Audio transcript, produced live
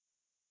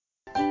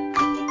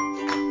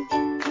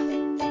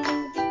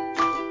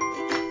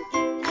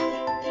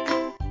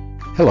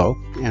Hello,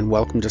 and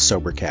welcome to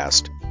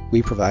Sobercast.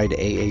 We provide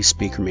AA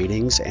speaker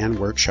meetings and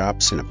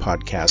workshops in a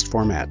podcast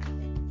format.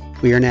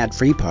 We are an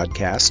ad-free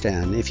podcast,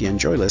 and if you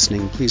enjoy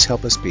listening, please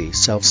help us be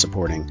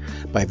self-supporting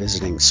by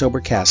visiting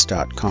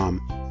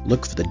Sobercast.com,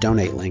 look for the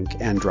donate link,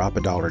 and drop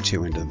 $1 or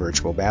 $2 into the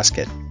virtual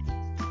basket.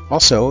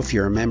 Also, if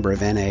you're a member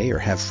of NA or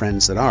have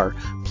friends that are,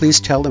 please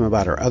tell them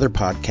about our other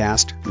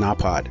podcast,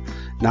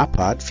 NAPOD.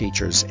 NAPOD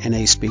features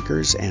NA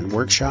speakers and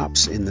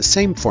workshops in the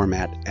same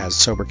format as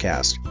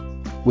Sobercast.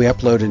 We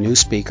upload a new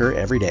speaker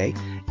every day,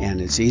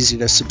 and it's easy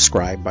to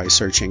subscribe by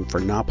searching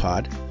for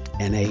NAPOD,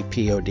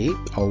 N-A-P-O-D,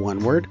 all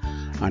one word,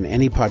 on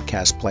any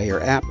podcast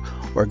player app,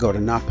 or go to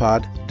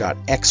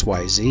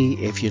napod.xyz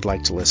if you'd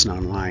like to listen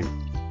online.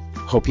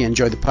 Hope you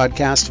enjoy the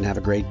podcast and have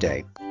a great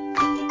day.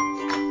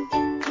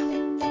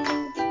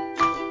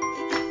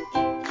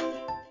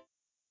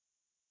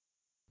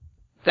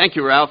 Thank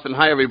you, Ralph, and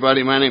hi,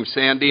 everybody. My name's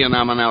Sandy, and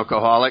I'm an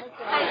alcoholic.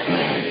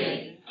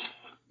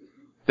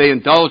 They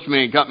indulged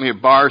me and got me a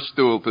bar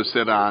stool to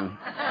sit on.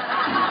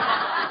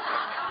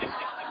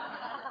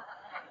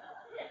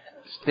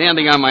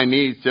 Standing on my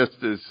knees just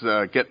is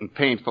getting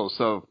painful,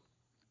 so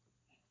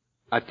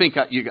I think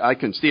I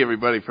can see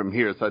everybody from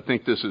here, so I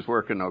think this is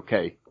working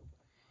okay.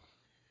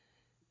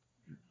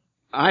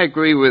 I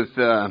agree with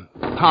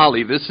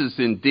Holly. This is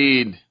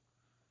indeed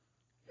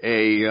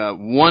a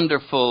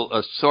wonderful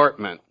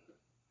assortment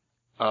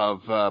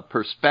of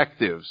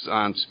perspectives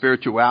on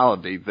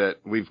spirituality that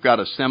we've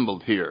got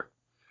assembled here.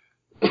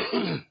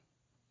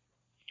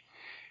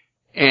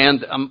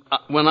 And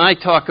when I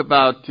talk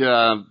about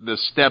the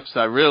steps,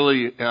 I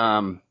really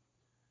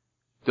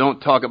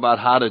don't talk about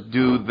how to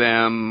do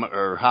them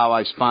or how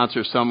I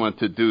sponsor someone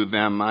to do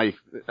them.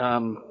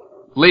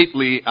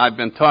 Lately, I've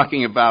been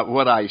talking about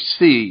what I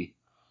see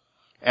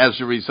as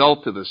a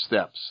result of the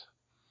steps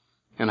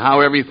and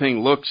how everything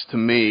looks to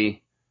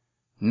me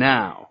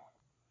now.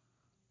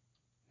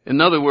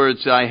 In other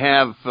words, I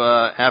have,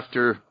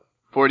 after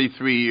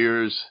 43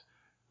 years,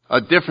 a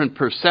different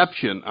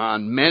perception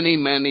on many,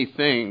 many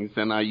things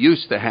than I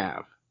used to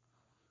have.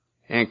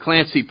 And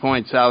Clancy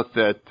points out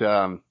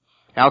that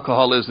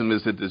alcoholism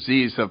is a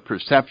disease of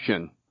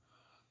perception.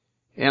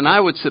 And I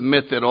would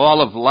submit that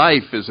all of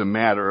life is a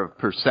matter of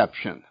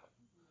perception.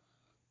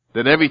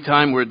 That every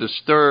time we're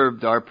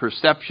disturbed, our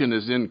perception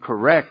is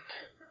incorrect.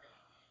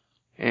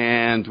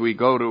 And we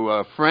go to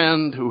a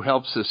friend who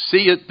helps us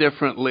see it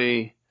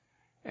differently,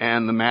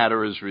 and the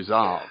matter is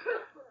resolved.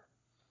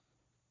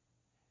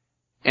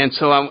 And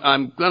so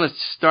I'm going to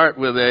start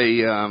with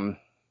a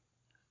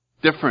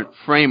different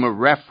frame of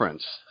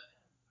reference.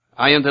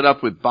 I ended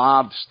up with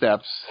Bob's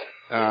steps,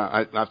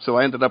 so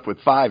I ended up with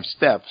 5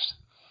 steps.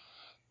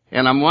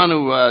 And I want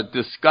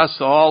to discuss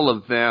all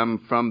of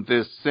them from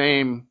this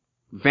same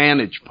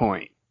vantage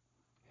point,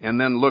 and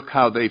then look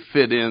how they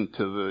fit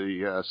into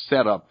the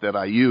setup that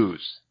I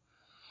use.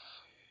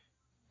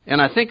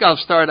 And I think I'll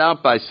start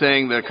out by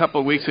saying that a couple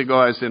of weeks ago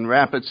I was in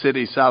Rapid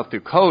City, South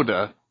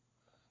Dakota,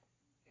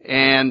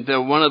 and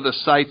one of the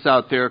sites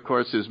out there, of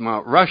course, is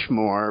Mount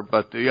Rushmore,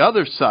 but the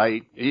other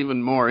site,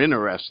 even more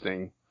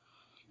interesting,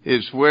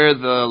 is where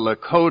the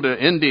Lakota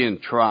Indian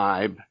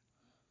tribe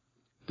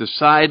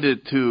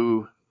decided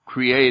to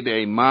create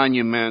a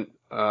monument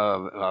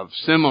of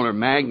similar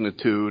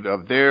magnitude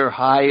of their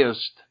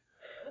highest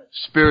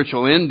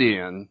spiritual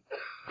Indian,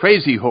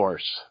 Crazy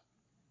Horse.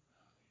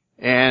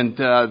 And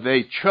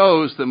they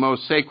chose the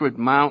most sacred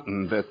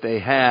mountain that they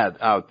had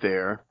out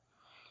there.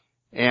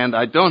 And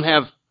I don't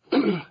have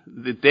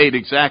the date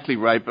exactly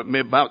right, but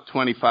about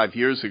 25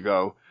 years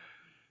ago,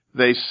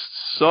 they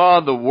saw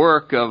the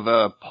work of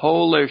a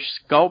Polish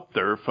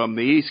sculptor from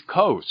the East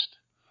Coast,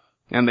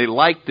 and they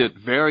liked it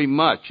very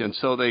much. And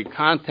so they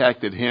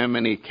contacted him,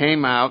 and he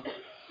came out,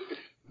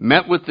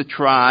 met with the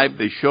tribe,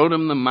 they showed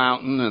him the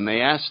mountain, and they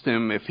asked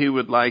him if he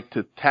would like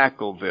to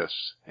tackle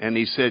this. And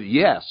he said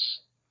yes.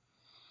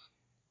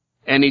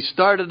 And he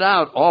started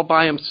out all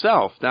by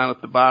himself down at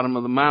the bottom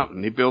of the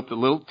mountain. He built a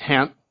little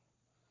tent.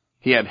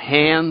 He had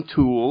hand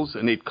tools,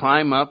 and he'd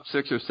climb up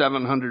 600 or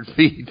 700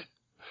 feet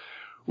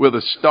with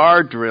a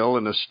star drill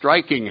and a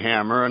striking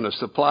hammer and a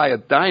supply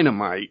of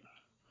dynamite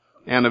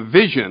and a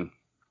vision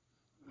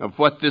of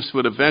what this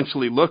would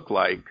eventually look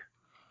like.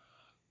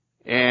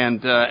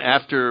 And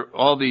after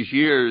all these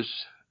years,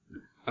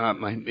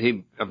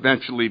 he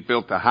eventually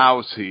built a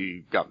house.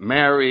 He got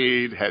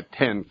married, had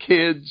 10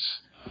 kids.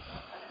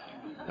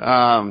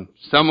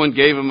 Someone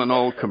gave him an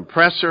old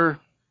compressor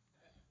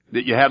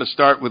that you had to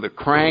start with a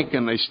crank,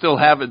 and they still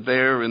have it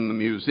there in the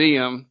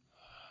museum.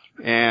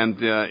 And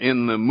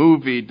in the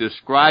movie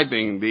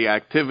describing the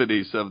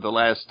activities of the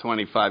last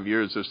 25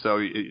 years or so,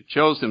 it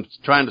shows him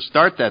trying to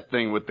start that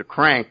thing with the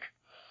crank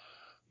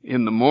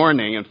in the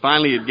morning, and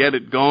finally he'd get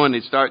it going.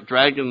 He'd start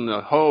dragging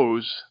the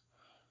hose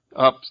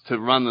up to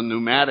run the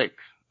pneumatic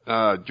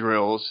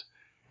drills.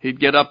 He'd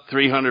get up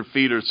 300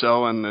 feet or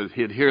so, and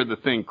he'd hear the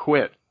thing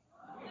quit.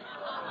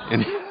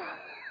 And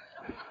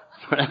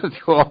would have to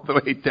go all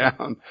the way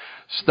down,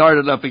 start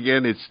it up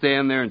again. He'd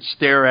stand there and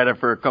stare at it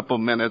for a couple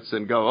minutes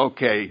and go,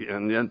 okay.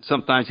 And then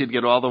sometimes he'd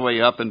get all the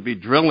way up and be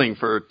drilling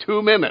for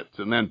 2 minutes,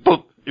 and then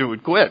boom, it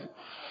would quit.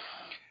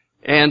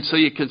 And so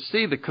you can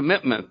see the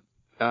commitment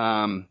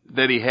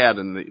that he had.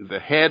 And the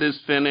head is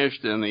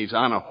finished, and he's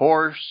on a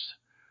horse.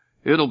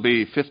 It'll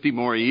be 50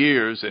 more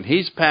years, and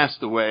he's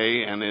passed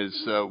away, and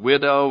his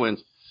widow and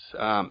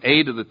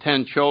 8 of the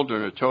 10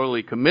 children are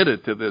totally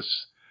committed to this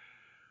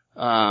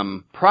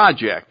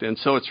project. And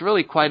so it's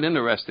really quite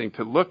interesting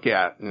to look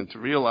at and to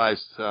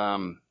realize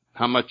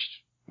how much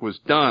was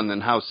done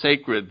and how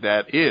sacred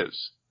that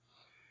is.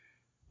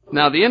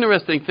 Now, the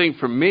interesting thing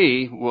for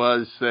me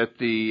was that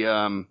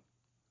the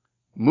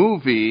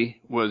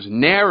movie was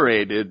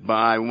narrated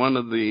by one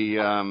of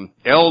the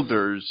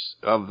elders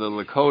of the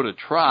Lakota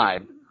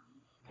tribe.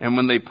 And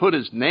when they put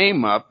his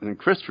name up, and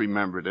Chris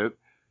remembered it,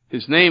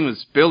 his name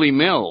is Billy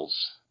Mills.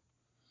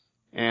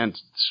 And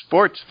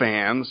sports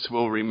fans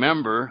will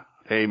remember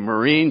a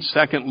Marine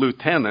second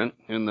lieutenant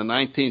in the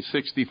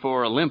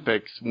 1964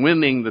 Olympics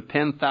winning the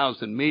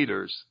 10,000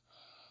 meters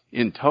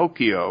in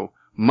Tokyo,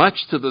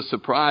 much to the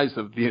surprise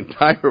of the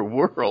entire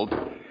world.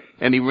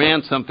 And he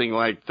ran something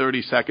like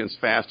 30 seconds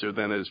faster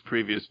than his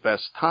previous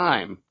best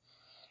time.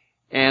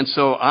 And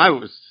so I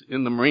was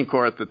in the Marine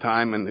Corps at the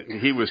time,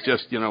 and he was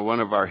just,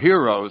 one of our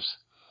heroes.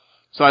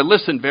 So I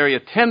listened very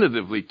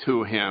attentively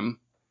to him.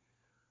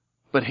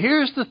 But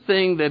here's the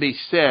thing that he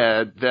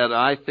said that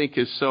I think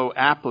is so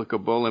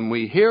applicable, and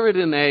we hear it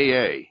in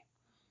AA.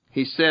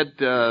 He said,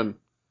 the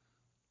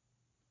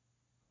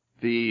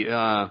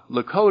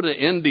Lakota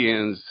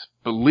Indians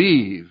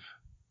believe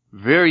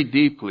very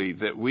deeply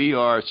that we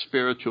are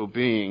spiritual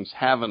beings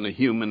having a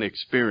human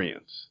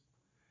experience.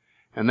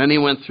 And then he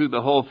went through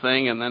the whole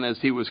thing, and then as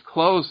he was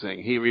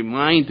closing, he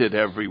reminded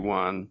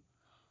everyone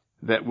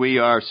that we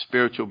are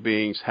spiritual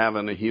beings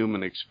having a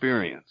human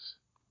experience.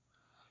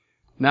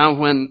 Now,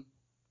 when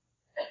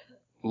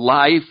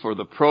life or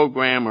the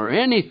program or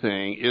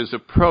anything is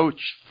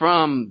approached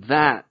from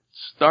that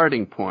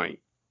starting point,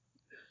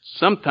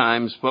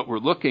 sometimes what we're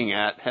looking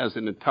at has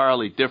an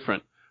entirely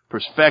different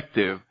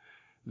perspective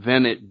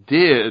than it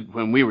did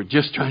when we were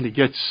just trying to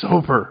get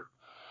sober.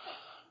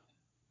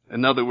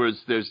 In other words,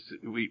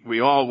 we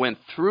all went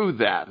through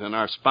that, and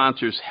our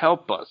sponsors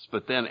help us.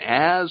 But then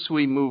as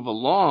we move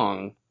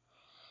along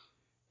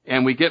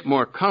and we get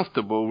more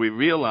comfortable, we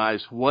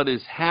realize what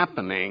is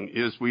happening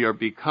is we are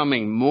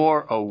becoming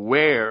more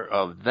aware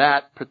of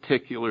that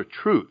particular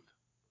truth.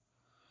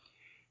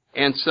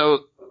 And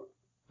so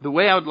the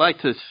way I would like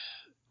to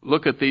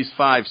look at these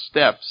 5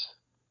 steps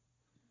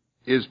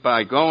is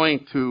by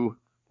going to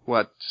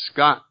what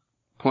Scott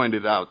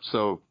pointed out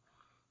so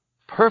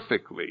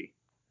perfectly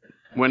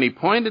when he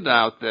pointed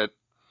out that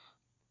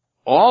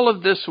all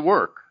of this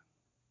work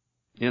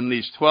in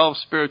these 12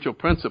 spiritual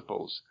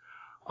principles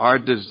are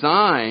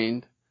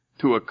designed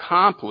to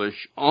accomplish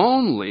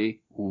only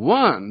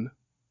one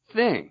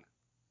thing.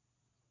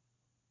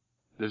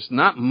 There's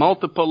not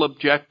multiple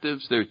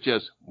objectives, there's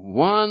just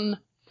one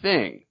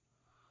thing,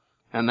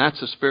 and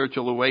that's a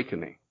spiritual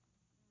awakening.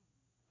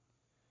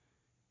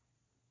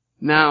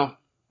 Now,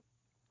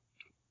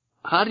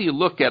 how do you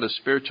look at a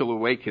spiritual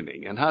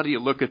awakening, and how do you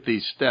look at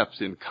these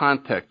steps in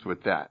context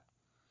with that?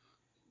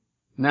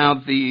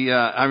 Now,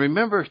 I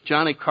remember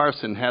Johnny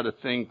Carson had a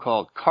thing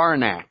called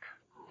Karnak,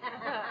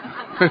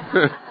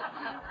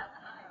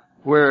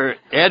 where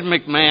Ed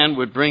McMahon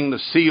would bring the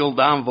sealed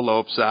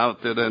envelopes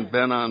out that had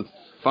been on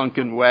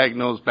Funkin'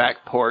 Wagnall's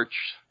back porch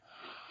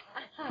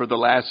for the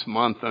last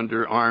month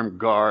under armed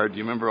guard.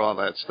 You remember all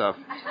that stuff?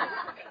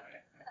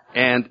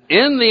 And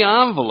in the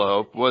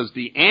envelope was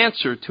the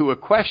answer to a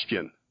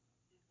question.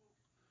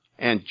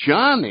 And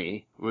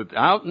Johnny,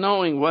 without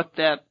knowing what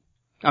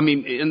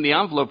in the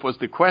envelope was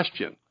the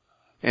question.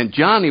 And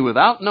Johnny,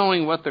 without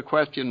knowing what the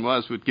question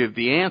was, would give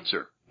the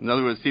answer. In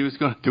other words, he was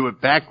going to do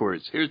it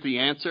backwards. Here's the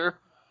answer.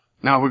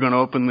 Now we're going to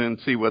open and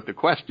see what the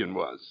question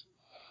was.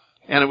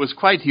 And it was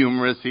quite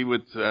humorous. He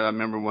would, I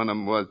remember one of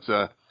them was,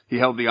 he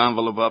held the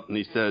envelope up and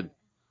he said,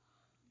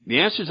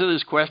 the answer to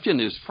this question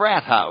is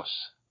frat house.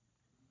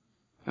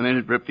 And then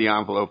he'd rip the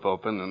envelope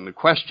open, and the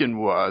question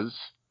was,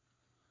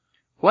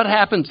 what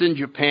happens in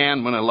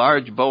Japan when a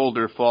large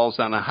boulder falls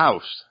on a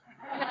house?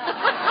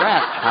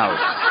 Frat house.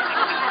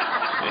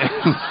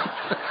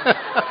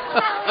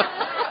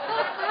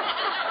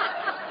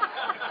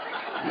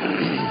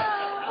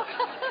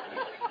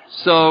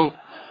 So,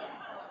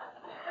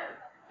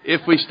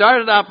 if we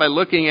started out by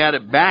looking at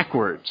it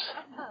backwards,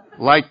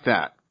 like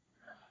that,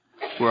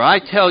 where I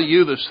tell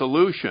you the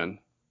solution,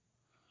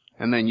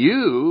 and then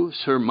you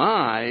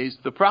surmise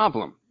the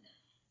problem.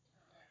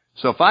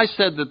 So if I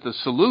said that the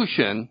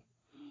solution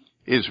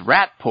is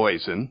rat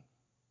poison,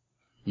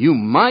 you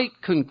might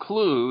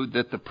conclude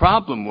that the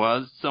problem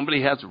was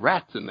somebody has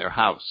rats in their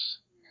house.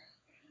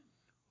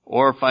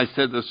 Or if I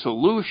said the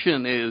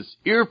solution is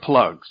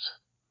earplugs,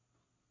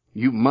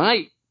 you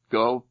might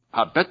go,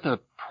 I bet the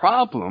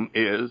problem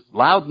is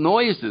loud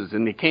noises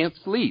and you can't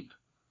sleep.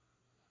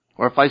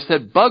 Or if I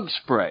said bug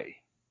spray,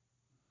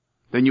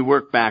 then you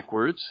work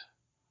backwards.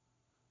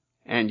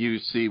 and you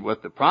see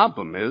what the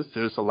problem is.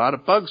 There's a lot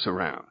of bugs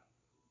around.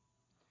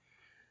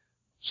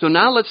 So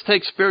now let's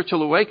take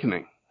spiritual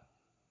awakening.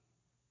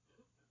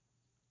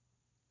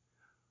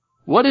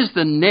 What is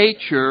the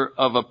nature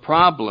of a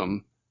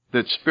problem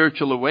that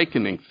spiritual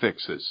awakening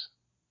fixes?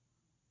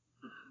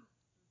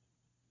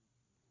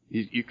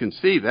 You can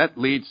see that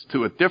leads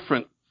to a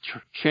different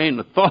chain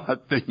of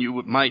thought than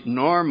you might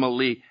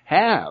normally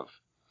have.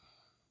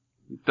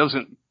 It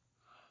doesn't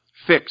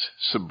fix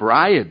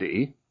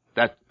sobriety.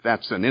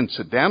 That's an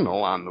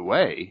incidental on the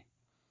way.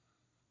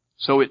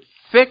 So it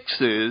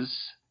fixes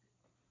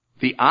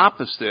the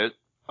opposite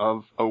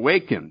of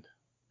awakened.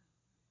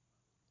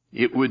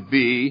 It would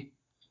be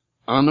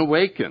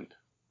unawakened.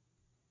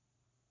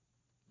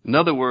 In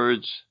other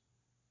words,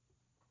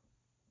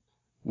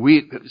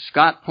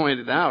 Scott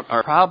pointed out,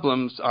 our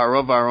problems are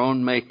of our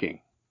own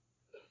making.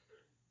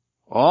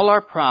 All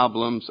our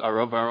problems are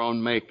of our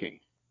own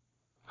making.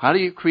 How do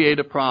you create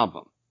a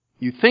problem?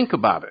 You think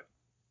about it.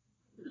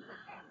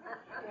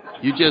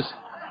 You just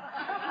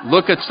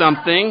look at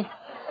something,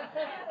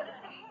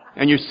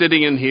 and you're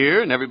sitting in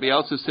here, and everybody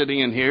else is sitting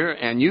in here,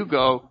 and you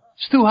go,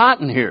 it's too hot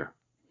in here.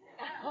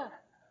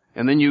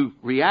 And then you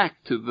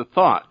react to the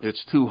thought,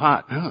 it's too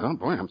hot. Oh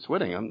boy, I'm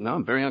sweating.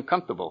 I'm very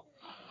uncomfortable.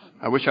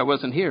 I wish I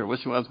wasn't here. I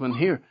wish I wasn't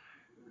here.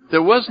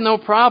 There was no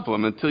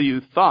problem until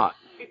you thought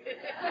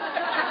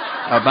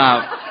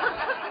about.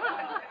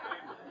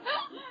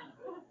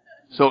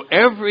 So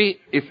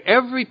if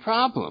every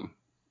problem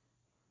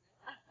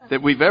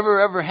that we've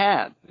ever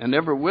had and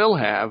ever will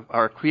have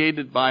are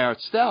created by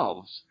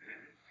ourselves,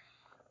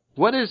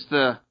 what is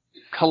the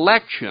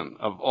collection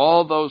of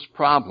all those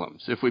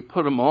problems? If we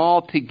put them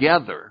all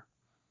together,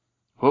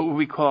 what would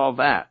we call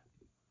that?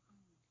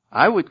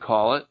 I would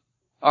call it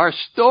our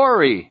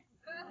story.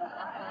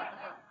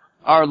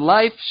 Our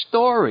life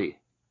story.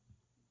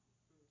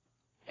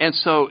 And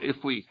so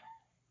if we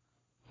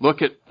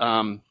look at,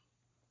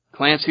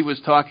 Clancy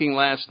was talking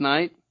last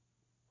night,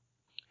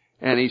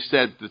 and he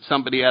said that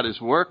somebody at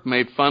his work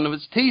made fun of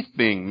his teeth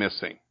being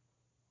missing.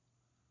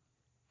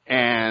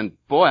 And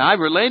boy, I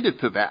related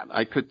to that.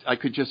 I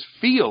could just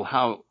feel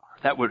how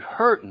that would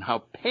hurt and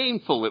how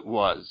painful it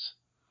was.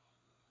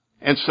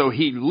 And so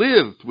he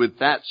lived with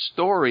that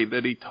story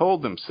that he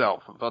told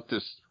himself about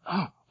this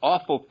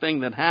awful thing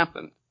that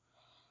happened.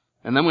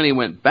 And then when he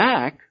went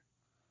back,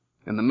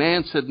 and the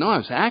man said, no, I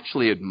was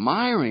actually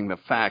admiring the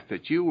fact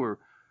that you were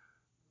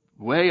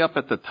way up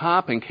at the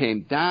top and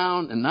came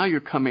down, and now you're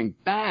coming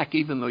back,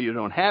 even though you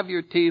don't have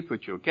your teeth,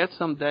 which you'll get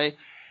someday.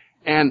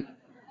 And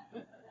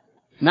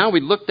now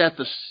we looked at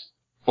the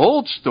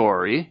old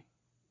story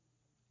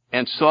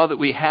and saw that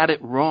we had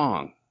it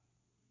wrong.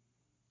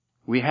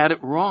 We had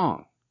it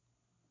wrong.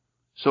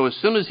 So as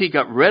soon as he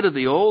got rid of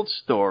the old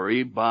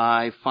story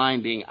by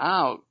finding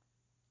out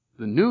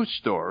the new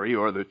story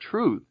or the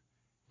truth,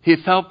 he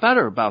felt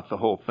better about the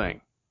whole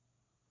thing.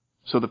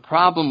 So the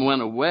problem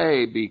went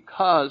away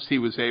because he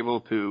was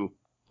able to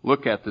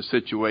look at the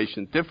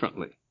situation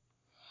differently.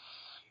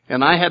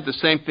 And I had the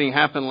same thing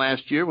happen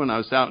last year when I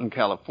was out in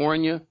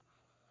California.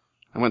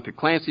 I went to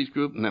Clancy's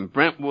group and then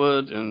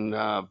Brentwood,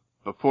 and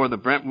before the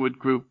Brentwood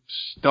group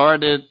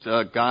started,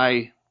 a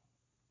guy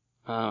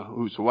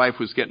whose wife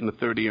was getting the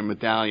 30-year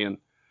medallion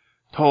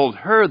told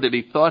her that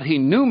he thought he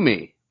knew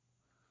me,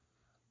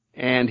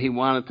 and he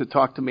wanted to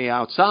talk to me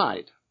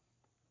outside.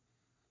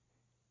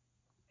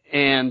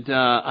 And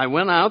I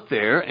went out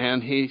there,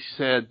 and he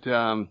said,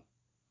 in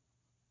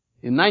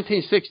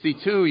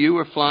 1962, you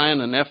were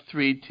flying an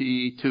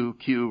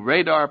F-3T-2Q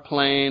radar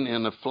plane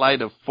in a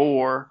flight of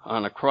 4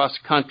 on a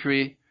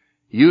cross-country.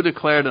 You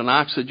declared an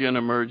oxygen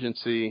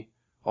emergency.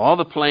 All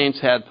the planes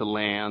had to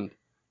land.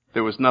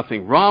 There was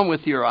nothing wrong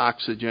with your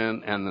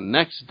oxygen, and the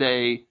next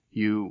day,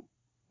 you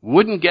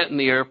wouldn't get in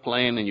the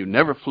airplane, and you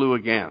never flew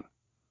again.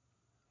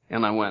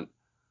 And I went,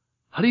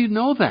 how do you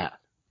know that?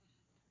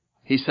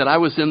 He said, I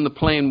was in the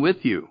plane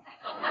with you.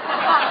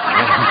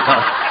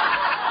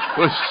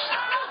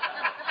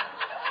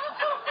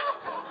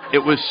 It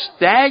was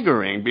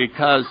staggering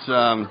because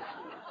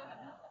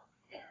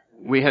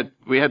we had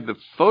the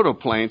photo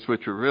planes,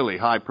 which were really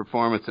high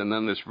performance, and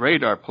then this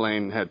radar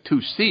plane had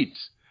 2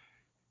 seats.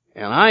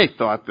 And I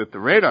thought that the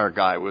radar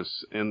guy was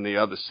in the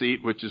other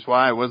seat, which is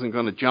why I wasn't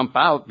going to jump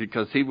out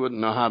because he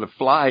wouldn't know how to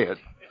fly it.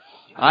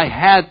 I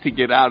had to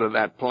get out of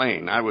that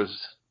plane. I was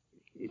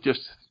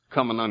just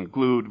coming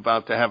unglued,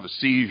 about to have a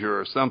seizure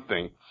or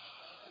something.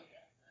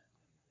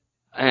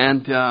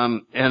 And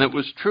it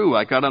was true.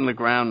 I got on the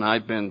ground, and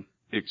I'd been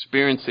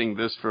experiencing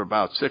this for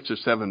about 6 or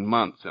 7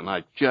 months, and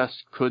I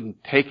just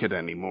couldn't take it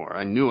anymore.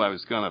 I knew I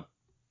was going to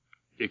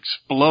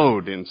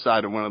explode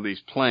inside of one of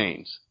these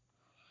planes.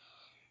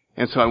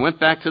 And so I went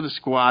back to the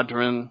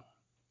squadron.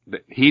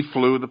 He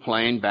flew the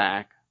plane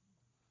back,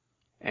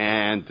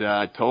 and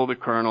I told the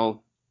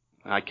colonel,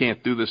 I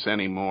can't do this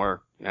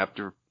anymore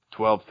after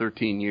 12,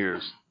 13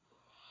 years.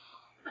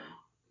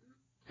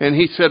 And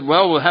he said,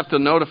 well, we'll have to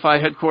notify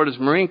Headquarters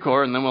Marine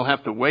Corps, and then we'll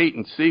have to wait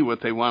and see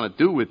what they want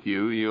to do with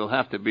you. You'll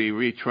have to be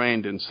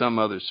retrained in some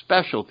other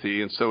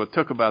specialty. And so it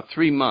took about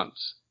 3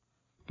 months.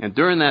 And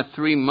during that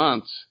 3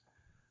 months,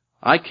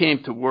 I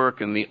came to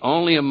work and the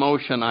only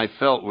emotion I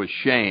felt was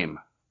shame.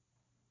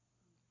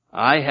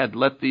 I had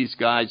let these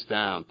guys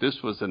down.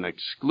 This was an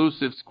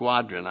exclusive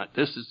squadron.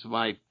 This is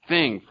my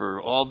thing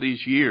for all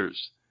these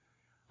years.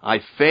 I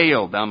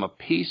failed. I'm a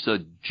piece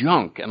of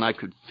junk. And I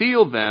could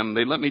feel them.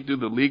 They let me do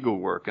the legal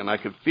work, and I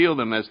could feel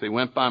them as they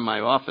went by my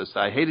office.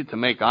 I hated to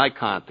make eye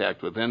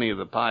contact with any of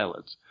the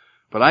pilots,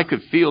 but I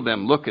could feel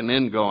them looking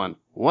in going,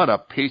 what a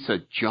piece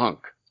of junk.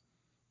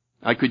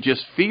 I could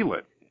just feel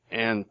it.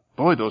 And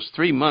boy, those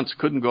 3 months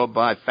couldn't go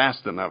by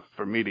fast enough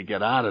for me to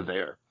get out of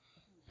there.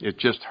 It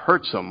just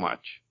hurt so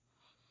much.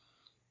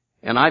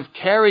 And I've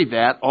carried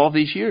that all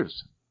these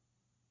years.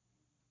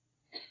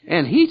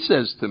 And he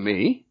says to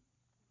me,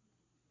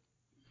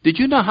 did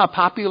you know how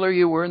popular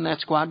you were in that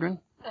squadron?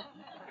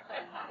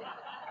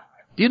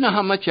 Do you know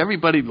how much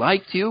everybody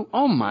liked you?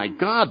 Oh my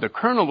God, the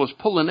colonel was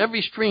pulling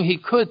every string he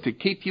could to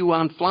keep you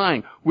on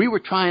flying. We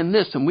were trying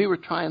this and we were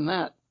trying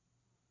that.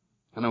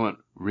 And I went,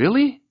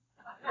 really?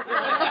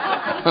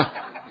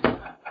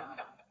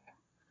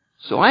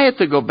 So I had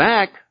to go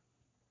back.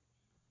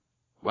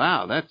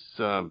 Wow, that's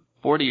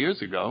 40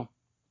 years ago.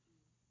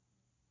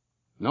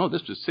 No,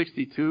 this was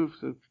 62,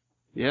 so,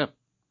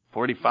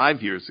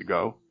 45 years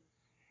ago.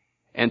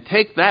 And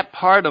take that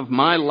part of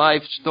my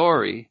life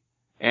story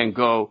and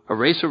go,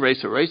 erase,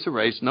 erase, erase,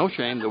 erase, no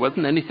shame, there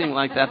wasn't anything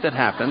like that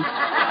happened.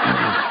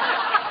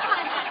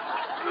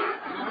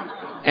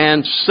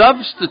 And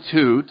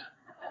substitute,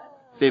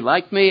 they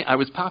liked me, I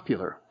was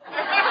popular.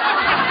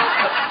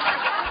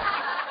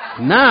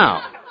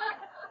 Now,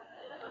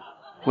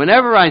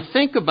 whenever I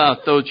think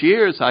about those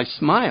years, I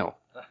smile.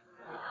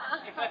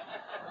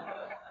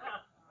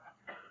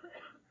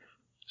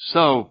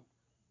 So,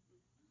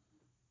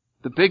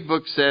 the big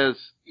book says,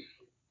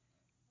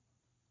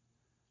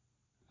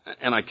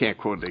 and I can't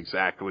quote it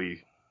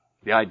exactly,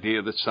 the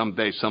idea that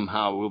someday,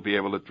 somehow, we'll be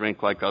able to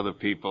drink like other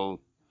people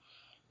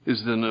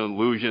is an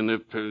illusion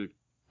that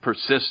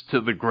persists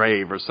to the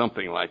grave or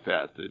something like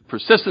that. The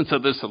persistence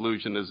of this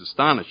illusion is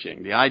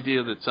astonishing. The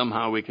idea that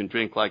somehow we can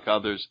drink like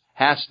others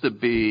has to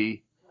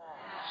be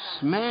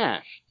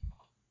smashed.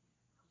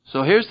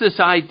 So here's this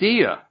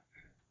idea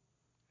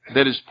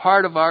that is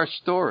part of our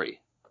story.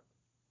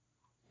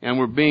 And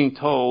we're being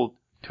told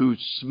to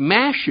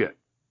smash it.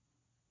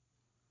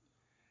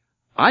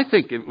 I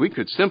think we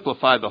could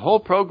simplify the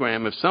whole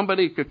program if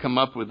somebody could come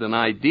up with an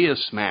idea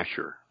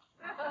smasher,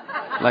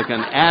 like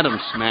an atom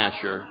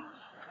smasher,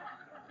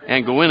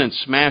 and go in and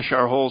smash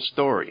our whole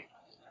story.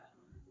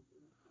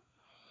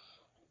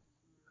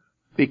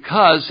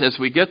 Because as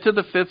we get to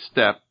the 5th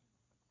step,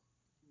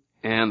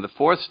 and the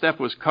 4th step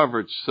was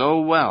covered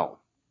so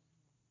well,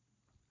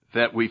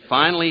 that we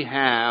finally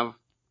have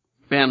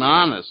been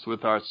honest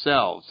with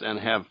ourselves and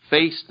have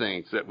faced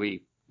things that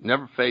we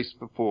never faced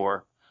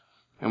before,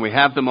 and we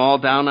have them all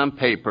down on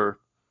paper,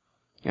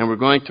 and we're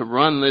going to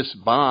run this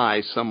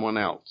by someone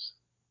else,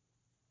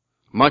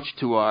 much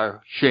to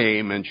our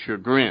shame and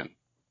chagrin.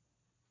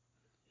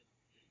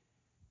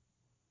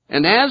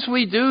 And as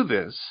we do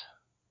this,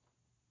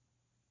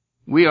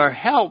 we are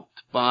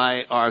helped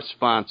by our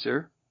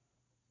sponsor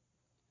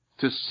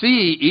to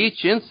see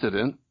each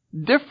incident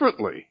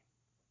differently.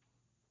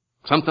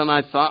 Something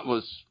I thought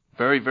was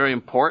very, very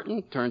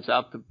important, turns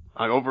out that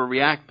I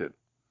overreacted.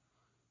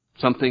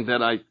 Something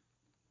that I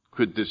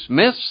could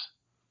dismiss,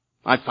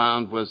 I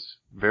found was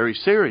very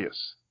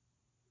serious.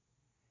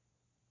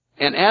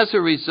 And as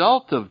a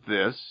result of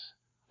this,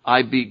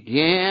 I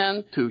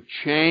began to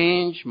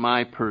change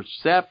my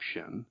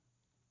perception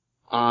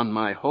on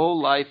my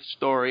whole life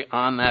story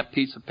on that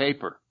piece of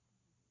paper.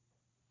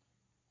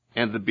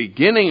 And the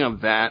beginning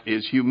of that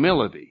is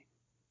humility.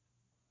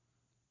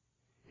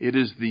 It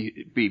is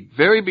the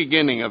very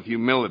beginning of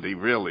humility,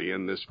 really,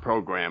 in this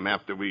program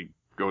after we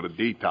go to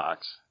detox,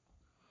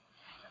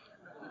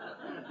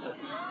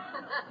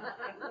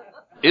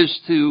 is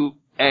to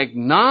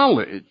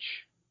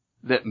acknowledge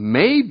that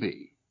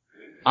maybe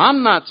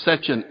I'm not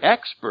such an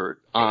expert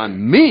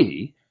on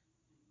me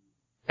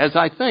as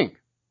I think.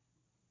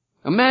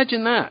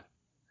 Imagine that.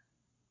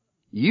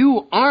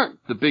 You aren't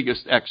the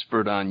biggest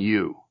expert on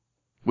you.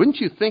 Wouldn't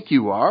you think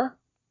you are?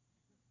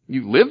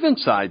 You live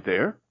inside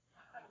there.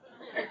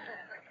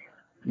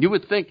 You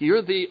would think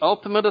you're the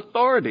ultimate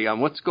authority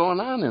on what's going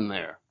on in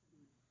there.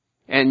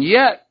 And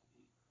yet,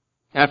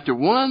 after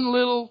one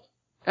little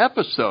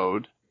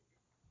episode,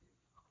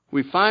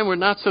 we find we're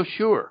not so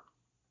sure.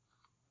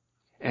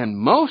 And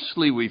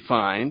mostly we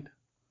find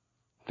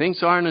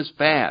things aren't as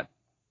bad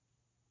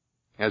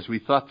as we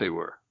thought they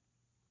were.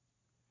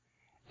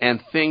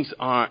 And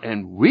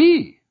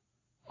we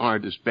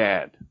aren't as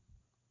bad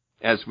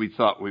as we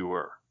thought we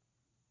were.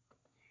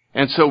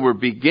 And so we're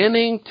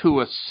beginning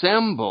to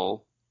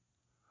assemble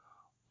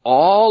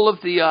all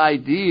of the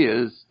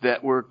ideas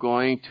that we're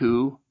going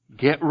to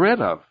get rid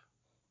of,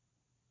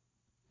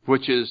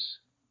 which is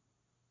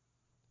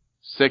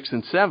 6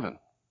 and 7.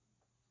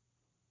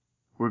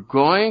 We're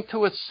going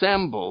to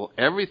assemble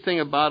everything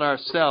about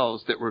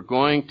ourselves that we're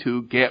going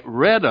to get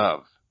rid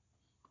of.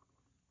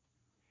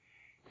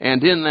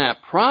 And in that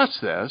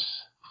process,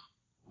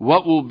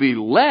 what will be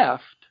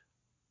left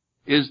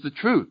is the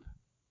truth.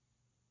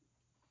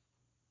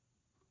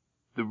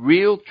 The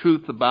real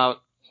truth about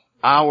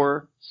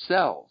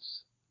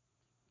ourselves,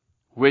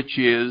 which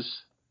is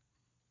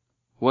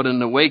what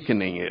an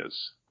awakening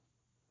is.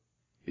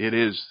 It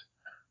is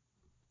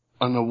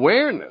an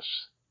awareness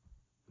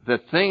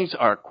that things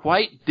are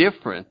quite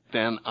different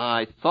than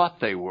I thought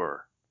they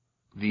were.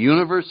 The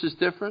universe is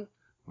different.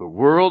 The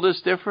world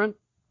is different.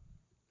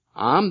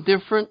 I'm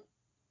different.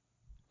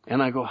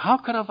 And I go, how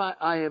could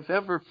I have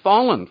ever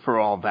fallen for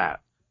all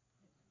that?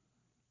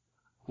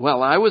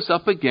 Well, I was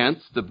up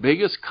against the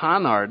biggest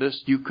con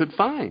artist you could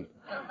find.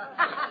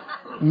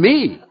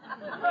 Me.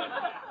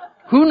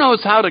 Who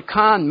knows how to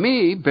con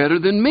me better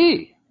than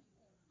me?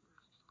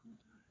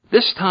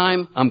 This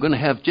time, I'm going to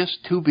have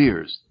just 2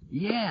 beers.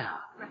 Yeah.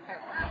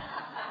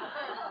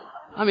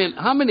 I mean,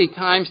 how many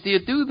times do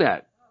you do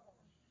that?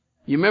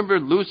 You remember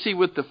Lucy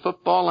with the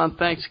football on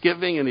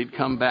Thanksgiving, and he'd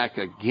come back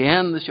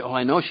again? Oh,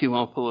 I know she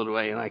won't pull it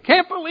away, and I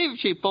can't believe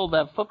she pulled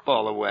that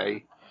football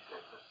away.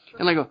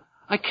 And I go,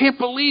 I can't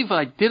believe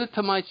I did it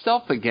to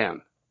myself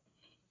again.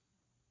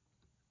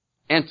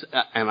 And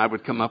I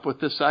would come up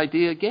with this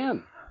idea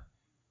again.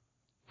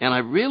 And I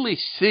really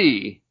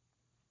see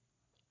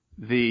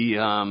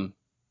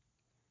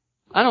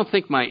I don't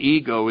think my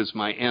ego is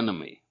my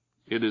enemy.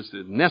 It is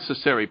a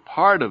necessary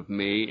part of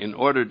me in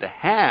order to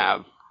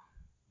have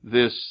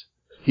this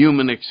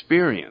human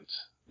experience.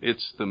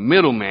 It's the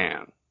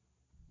middleman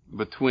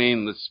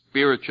between the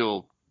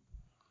spiritual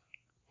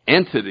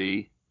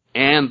entity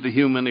and the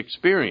human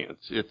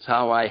experience. It's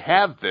how I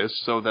have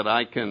this so that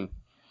I can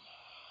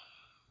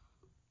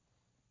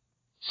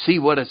see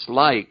what it's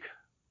like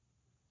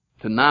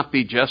to not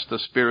be just a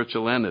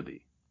spiritual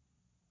entity.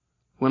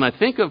 When I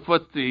think of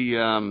what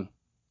the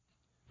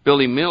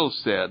Billy Mills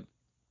said,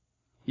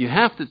 you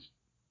have to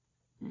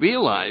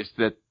realize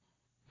that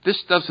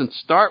this doesn't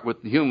start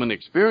with the human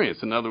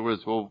experience. In other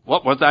words, well,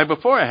 what was I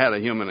before I had a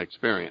human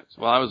experience?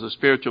 Well, I was a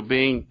spiritual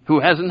being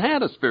who hasn't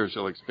had a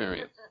spiritual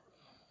experience.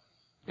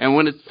 And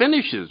when it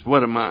finishes,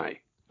 what am I?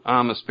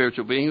 I'm a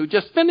spiritual being who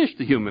just finished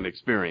the human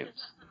experience.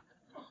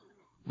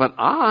 But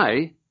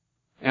I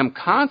am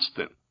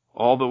constant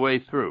all the way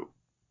through.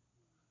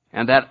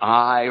 And that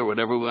I, or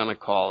whatever we want to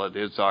call it,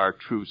 is our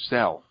true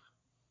self.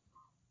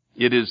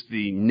 It is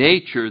the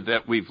nature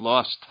that we've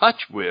lost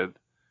touch with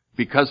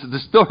because of the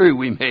story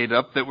we made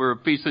up that we're a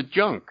piece of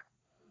junk.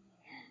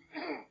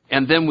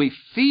 And then we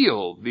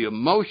feel the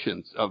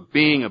emotions of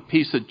being a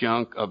piece of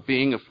junk, of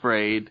being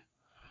afraid.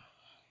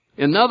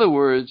 In other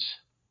words,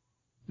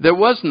 there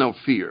was no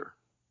fear.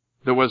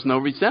 There was no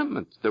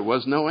resentment. There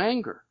was no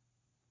anger.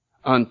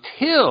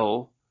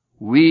 Until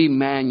we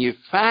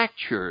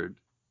manufactured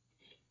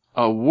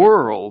a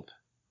world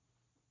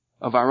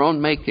of our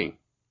own making.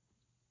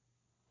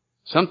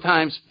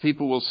 Sometimes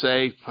people will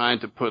say, trying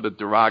to put a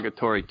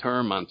derogatory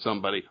term on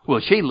somebody, well,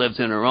 she lives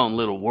in her own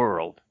little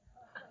world.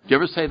 Do you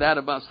ever say that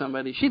about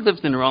somebody? She lives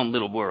in her own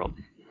little world.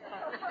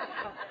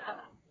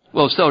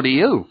 Well, so do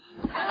you.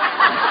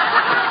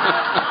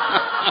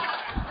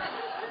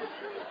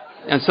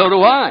 And so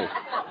do I.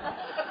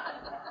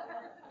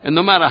 And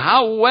no matter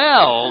how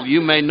well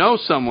you may know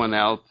someone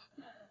else,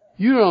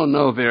 you don't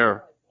know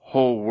their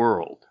whole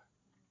world.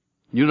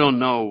 You don't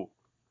know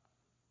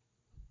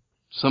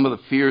some of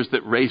the fears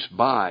that race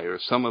by, or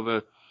some of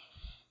the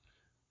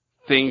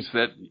things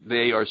that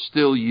they are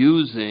still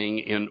using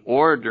in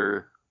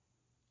order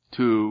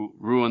to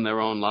ruin their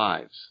own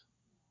lives.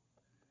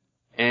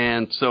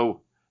 And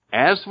so,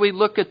 as we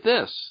look at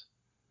this,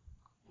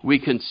 we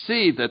can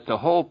see that the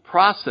whole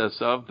process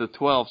of the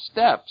 12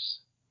 steps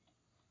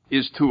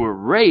is to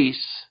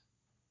erase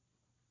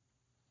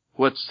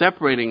what's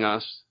separating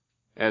us,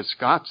 as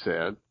Scott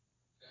said,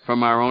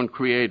 from our own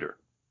Creator.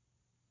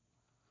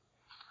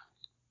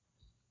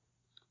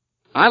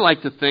 I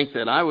like to think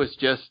that I was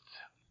just,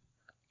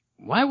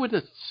 why would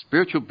a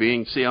spiritual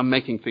being, see, I'm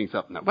making things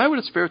up now. Why would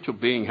a spiritual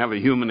being have a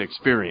human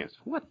experience?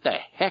 What the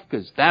heck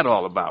is that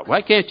all about?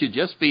 Why can't you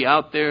just be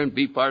out there and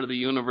be part of the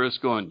universe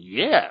going,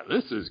 yeah,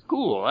 this is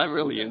cool. I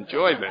really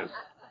enjoy this.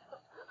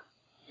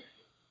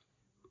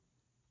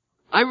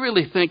 I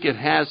really think it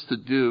has to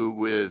do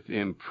with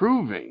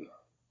improving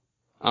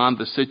on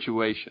the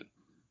situation.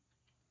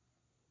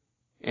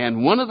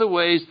 And one of the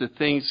ways that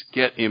things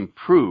get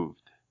improved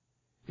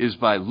is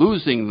by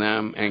losing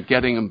them and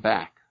getting them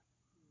back.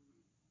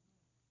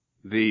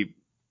 The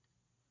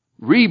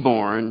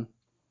reborn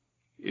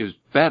is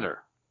better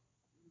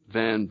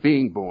than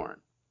being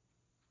born.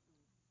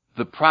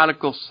 The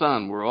prodigal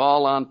son, we're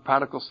all on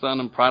prodigal son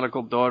and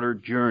prodigal daughter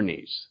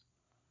journeys.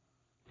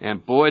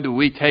 And boy, do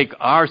we take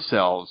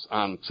ourselves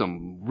on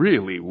some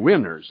really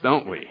winners,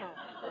 don't we?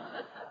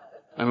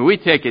 I mean, we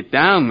take it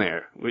down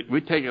there.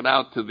 We take it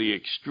out to the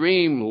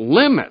extreme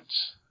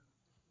limits,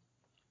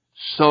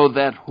 so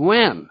that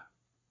when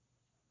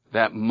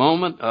that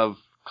moment of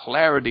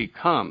clarity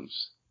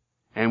comes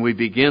and we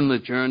begin the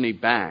journey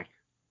back,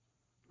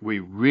 we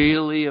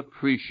really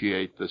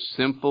appreciate the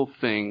simple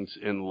things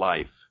in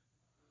life.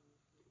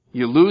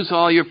 You lose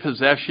all your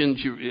possessions.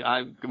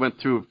 I went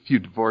through a few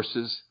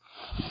divorces.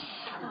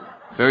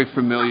 Very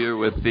familiar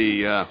with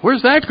the,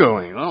 where's that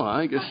going? Oh,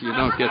 I guess you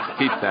don't get to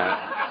keep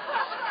that.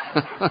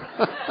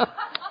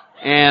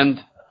 And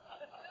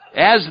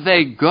as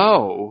they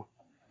go,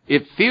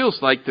 it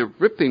feels like they're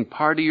ripping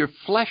part of your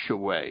flesh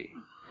away,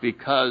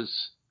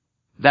 because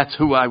that's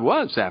who I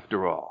was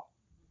after all.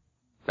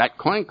 That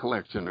coin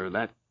collection or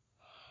that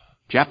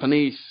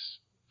Japanese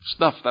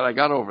stuff that I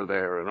got over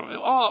there, and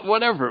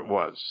whatever it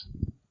was.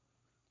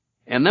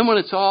 And then when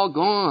it's all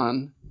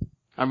gone,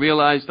 I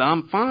realized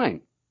I'm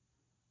fine.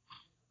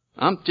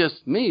 I'm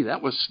just me.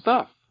 That was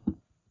stuff.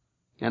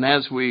 And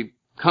as we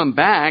come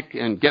back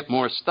and get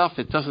more stuff,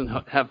 it doesn't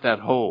have that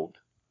hold.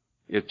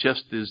 It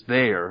just is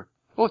there.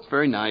 Oh, it's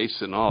very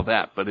nice and all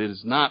that, but it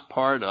is not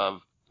part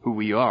of who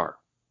we are.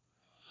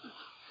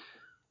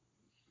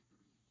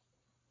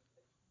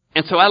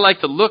 And so I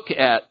like to look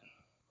at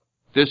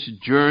this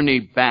journey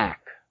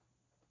back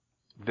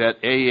that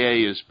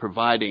AA is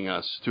providing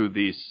us through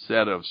these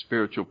set of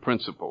spiritual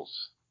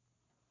principles.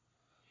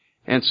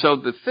 And so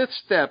the fifth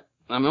step,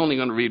 I'm only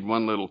going to read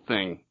one little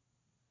thing.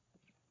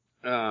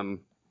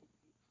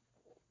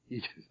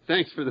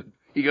 Thanks for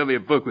you got me a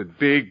book with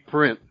big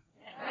print.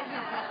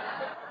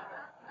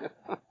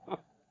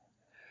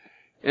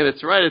 And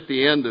it's right at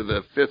the end of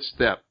the fifth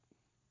step.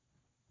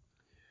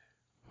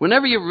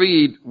 Whenever you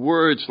read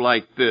words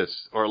like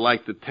this, or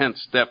like the 10th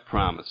step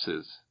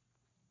promises,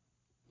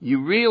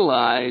 you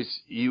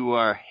realize you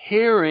are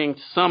hearing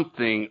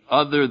something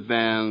other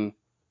than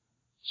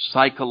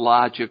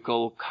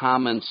psychological,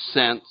 common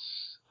sense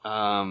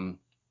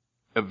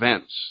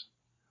events.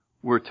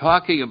 We're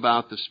talking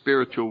about the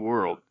spiritual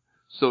world.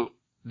 So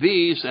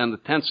these and the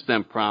 10th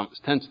step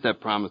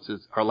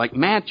promises are like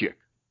magic.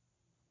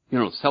 You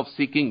know,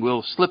 self-seeking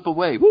will slip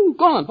away. Woo,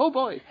 gone. Oh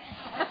boy.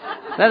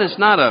 That is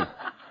not a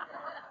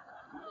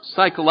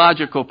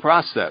psychological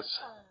process.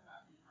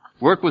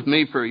 Work with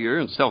me for a year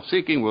and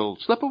self-seeking will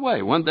slip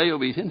away. One day you'll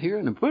be in here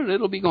and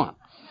it'll be gone.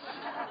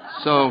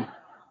 So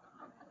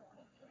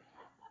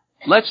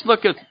let's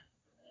look at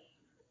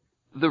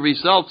the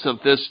results of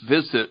this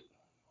visit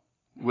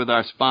with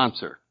our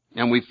sponsor.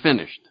 And we've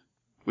finished.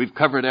 We've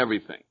covered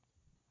everything.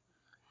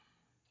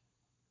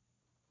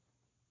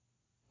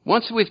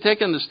 Once we've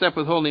taken the step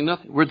withholding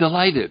nothing, we're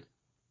delighted.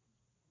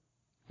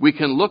 We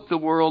can look the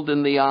world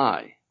in the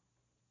eye.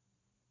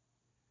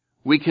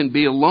 We can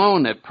be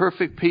alone at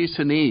perfect peace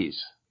and ease.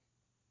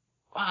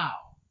 Wow.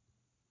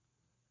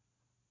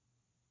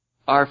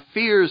 Our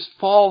fears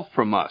fall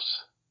from us.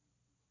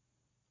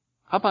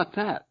 How about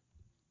that?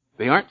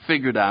 They aren't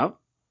figured out.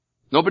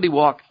 Nobody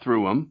walked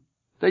through them.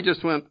 They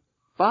just went,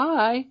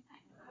 bye.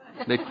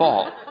 They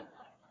fall.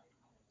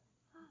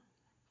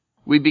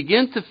 We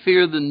begin to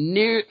feel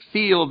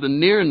the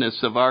nearness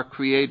of our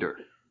Creator.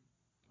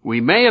 We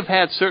may have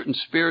had certain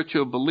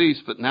spiritual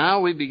beliefs, but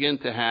now we begin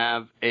to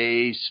have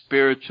a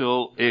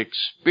spiritual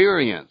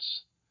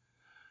experience.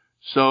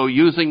 So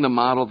using the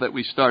model that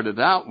we started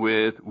out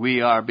with,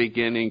 we are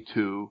beginning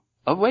to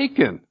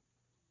awaken.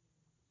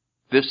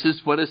 This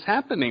is what is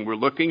happening. We're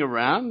looking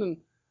around and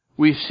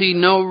we see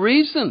no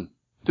reason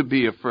to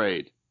be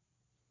afraid,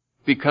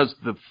 because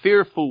the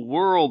fearful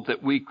world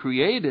that we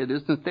created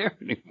isn't there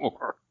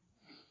anymore.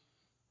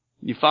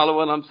 You follow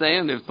what I'm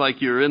saying? It's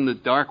like you're in the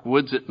dark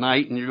woods at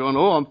night and you're going,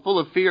 oh, I'm full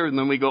of fear. And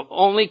then we go,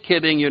 only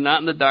kidding, you're not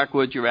in the dark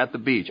woods, you're at the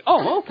beach.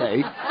 Oh,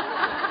 okay.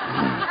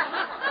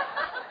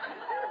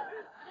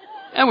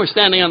 And we're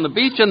standing on the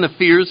beach and the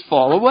fears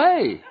fall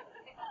away,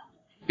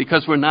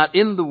 because we're not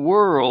in the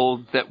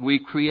world that we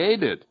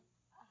created.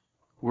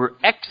 We're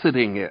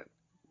exiting it.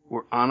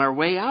 We're on our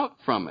way out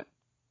from it.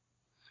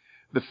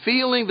 The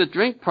feeling the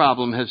drink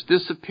problem has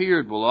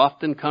disappeared will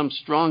often come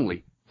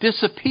strongly.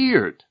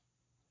 Disappeared.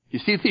 You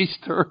see these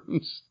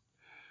terms?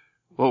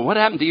 Well, what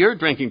happened to your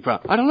drinking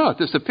problem? I don't know. It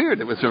disappeared.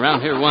 It was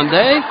around here one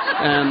day,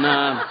 and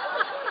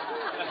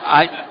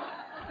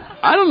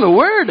I don't know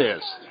where it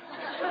is.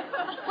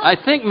 I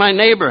think my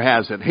neighbor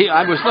has it.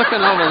 I was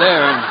looking over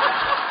there,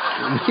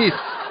 and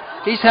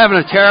he's having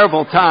a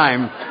terrible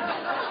time.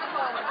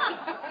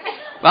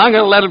 But I'm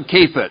going to let him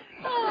keep it.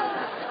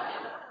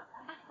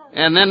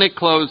 And then it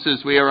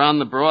closes. We are on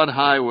the broad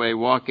highway,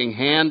 walking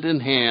hand in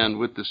hand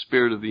with the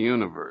Spirit of the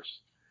universe.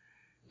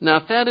 Now,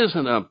 if that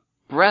isn't a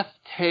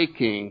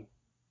breathtaking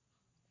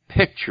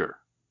picture,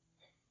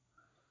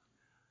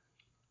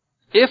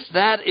 if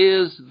that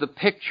is the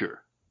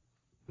picture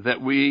that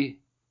we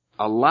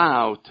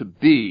allow to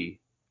be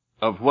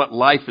of what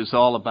life is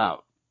all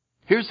about,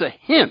 here's a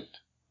hint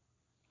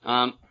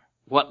on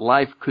what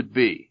life could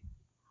be.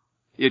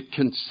 It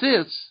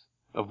consists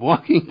of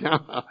walking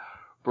down a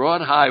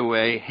broad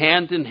highway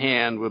hand in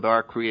hand with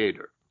our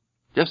Creator,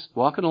 just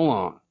walking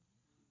along.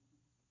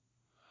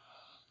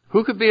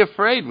 Who could be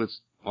afraid with,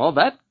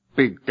 that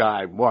big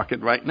guy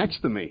walking right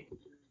next to me?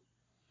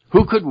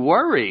 Who could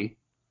worry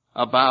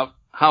about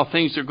how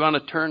things are going to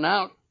turn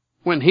out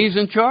when He's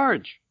in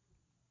charge?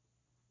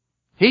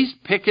 He's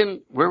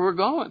picking where we're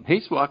going.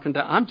 He's walking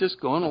down. I'm just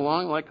going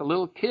along like a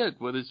little kid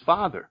with his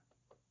father.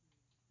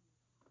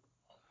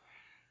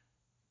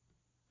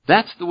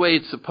 That's the way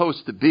it's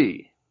supposed to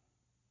be.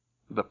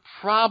 The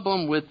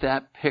problem with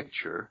that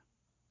picture,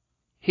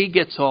 he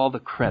gets all the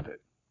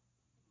credit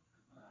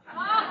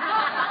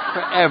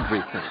for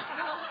everything.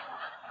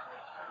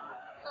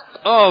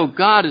 Oh,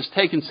 God has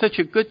taken such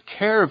a good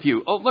care of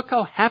you. Oh, look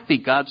how happy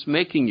God's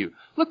making you.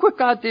 Look what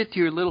God did to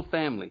your little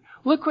family.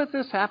 Look what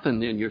this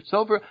happened and you're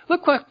sober.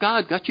 Look what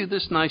God got you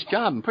this nice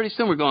job. And pretty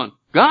soon we're going,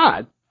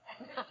 God?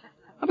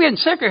 I'm getting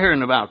sick of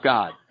hearing about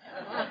God.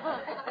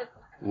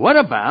 What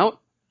about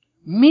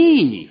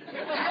me?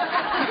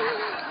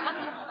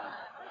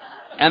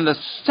 And the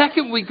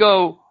second we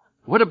go,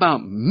 what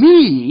about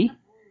me?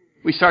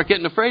 We start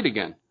getting afraid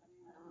again.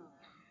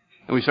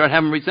 And we start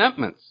having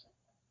resentments.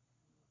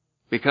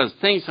 Because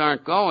things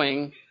aren't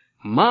going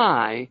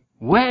my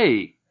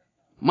way.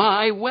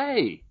 My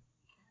way.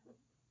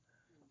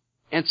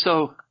 And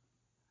so,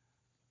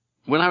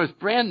 when I was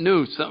brand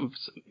new,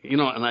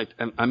 and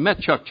I met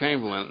Chuck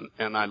Chamberlain,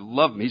 and I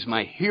love him. He's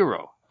my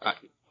hero.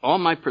 All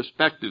my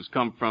perspectives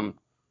come from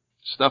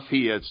stuff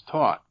he has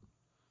taught.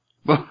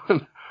 But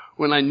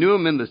when I knew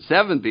him in the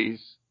 70s,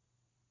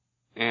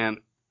 and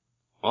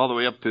all the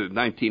way up to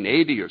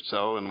 1980 or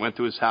so, and went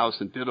to his house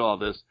and did all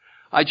this,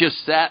 I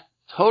just sat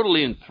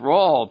totally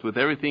enthralled with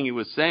everything he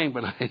was saying,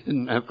 but I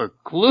didn't have a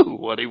clue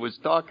what he was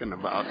talking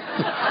about.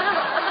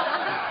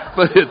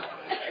 But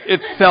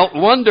it felt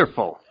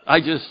wonderful. I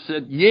just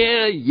said,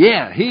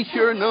 yeah, he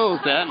sure knows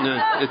that.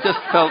 And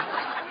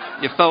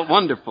it felt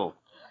wonderful.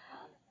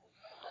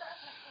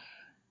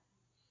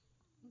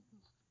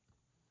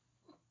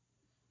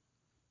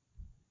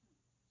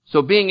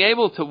 So being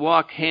able to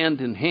walk hand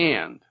in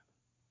hand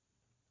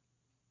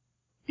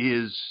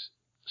is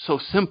so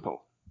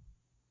simple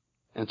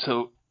and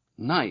so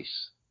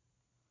nice.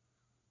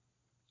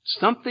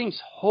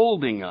 Something's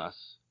holding us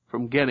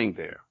from getting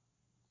there.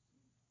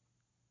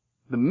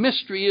 The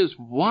mystery is,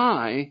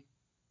 why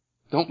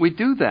don't we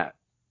do that?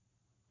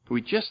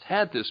 We just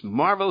had this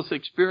marvelous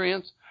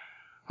experience.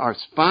 Our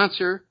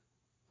sponsor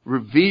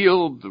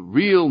revealed the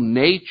real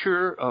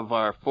nature of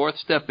our fourth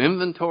step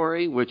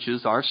inventory, which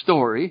is our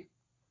story.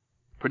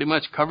 Pretty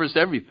much covers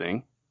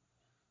everything.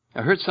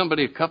 I heard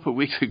somebody a couple of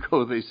weeks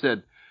ago, they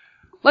said,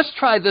 let's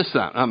try this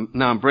out.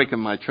 Now I'm breaking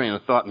my train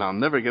of thought now. I'll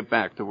never get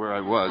back to where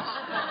I was.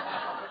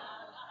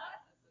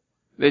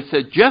 They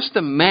said, just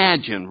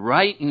imagine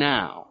right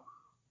now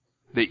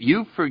that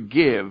you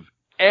forgive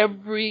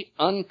every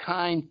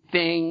unkind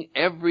thing,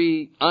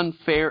 every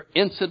unfair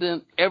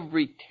incident,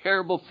 every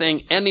terrible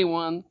thing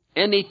anyone,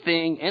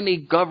 anything, any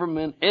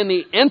government,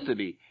 any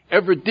entity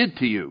ever did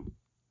to you.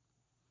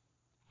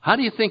 How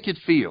do you think you'd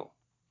feel?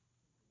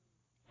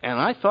 And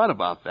I thought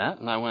about that,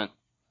 and I went,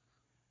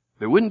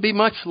 there wouldn't be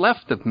much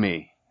left of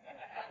me.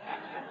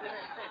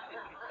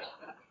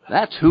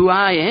 That's who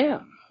I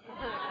am.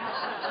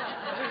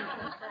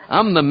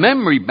 I'm the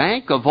memory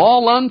bank of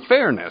all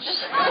unfairness.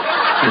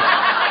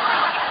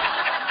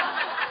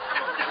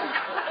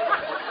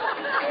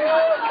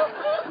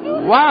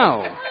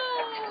 Wow.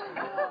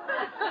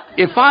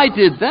 If I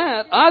did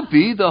that, I'd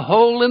be the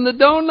hole in the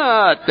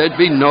donut. There'd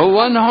be no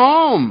one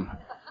home.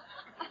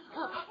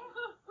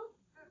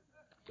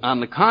 On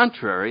the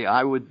contrary,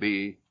 I would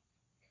be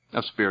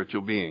a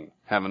spiritual being,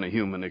 having a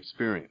human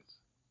experience.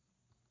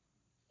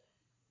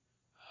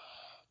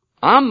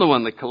 I'm the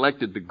one that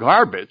collected the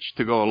garbage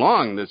to go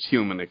along this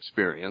human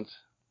experience.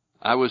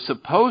 I was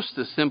supposed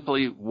to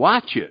simply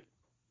watch it.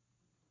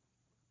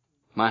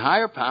 My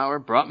higher power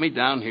brought me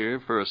down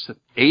here for a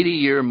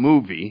 80-year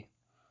movie.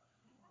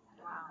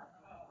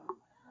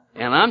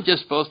 And I'm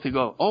just supposed to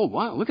go, oh,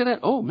 wow, look at that.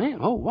 Oh, man.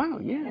 Oh, wow.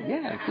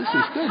 Yeah, this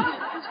is good.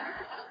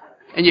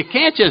 And you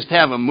can't just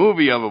have a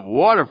movie of a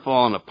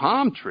waterfall and a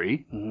palm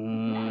tree.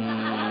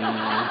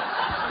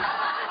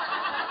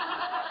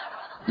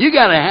 You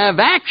gotta have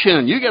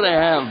action. You gotta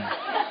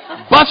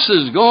have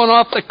buses going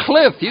off the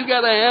cliff. You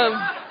gotta have,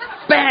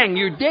 bang,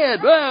 you're dead.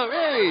 Well,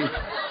 hey.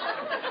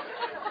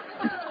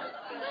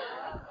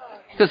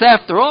 Because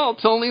after all,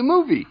 it's only a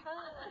movie.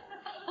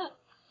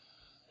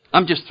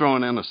 I'm just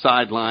throwing in a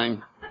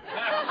sideline.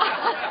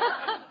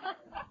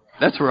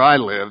 That's where I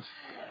live.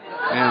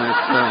 And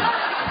it's,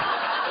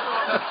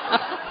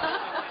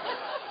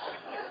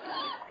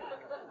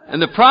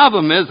 and the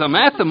problem is, I'm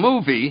at the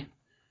movie.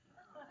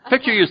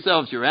 Picture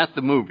yourselves, you're at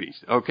the movies,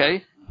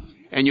 okay?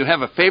 And you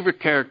have a favorite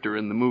character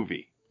in the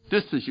movie.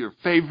 This is your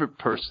favorite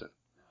person.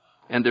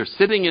 And they're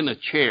sitting in a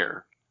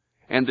chair.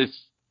 And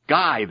this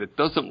guy that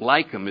doesn't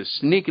like him is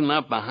sneaking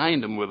up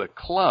behind him with a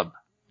club.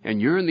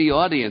 And you're in the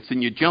audience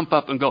and you jump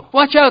up and go,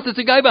 watch out, there's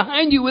a guy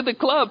behind you with a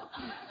club.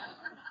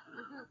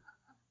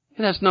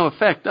 It has no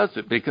effect, does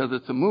it? Because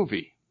it's a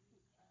movie.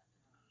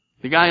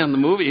 The guy in the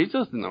movie, he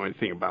doesn't know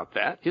anything about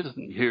that. He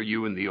doesn't hear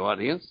you in the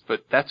audience.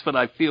 But that's what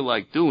I feel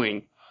like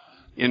doing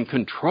in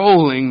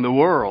controlling the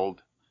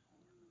world.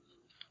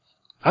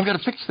 I've got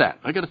to fix that.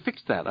 I've got to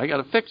fix that. I've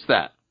got to fix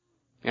that.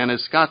 And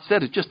as Scott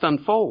said, it just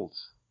unfolds.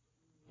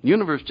 The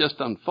universe just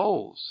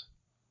unfolds.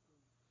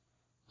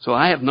 So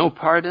I have no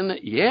part in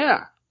it?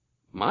 Yeah.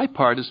 My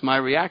part is my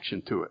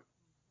reaction to it.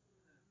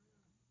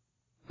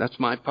 That's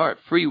my part.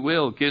 Free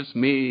will gives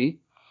me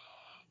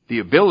the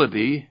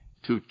ability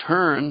to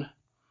turn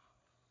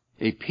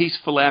a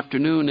peaceful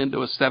afternoon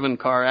into a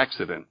 7-car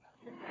accident.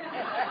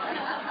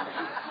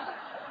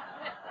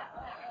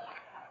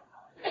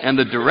 And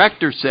the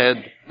director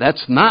said,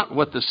 that's not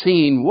what the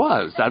scene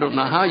was. I don't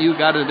know how you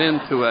got it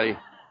into a...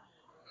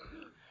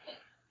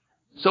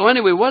 So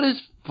anyway, what is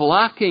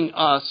blocking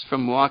us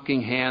from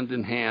walking hand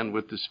in hand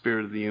with the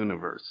Spirit of the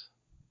universe?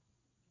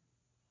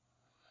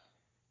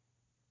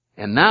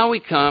 And now we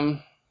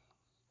come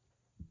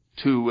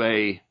to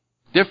a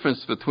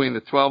difference between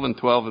the 12 and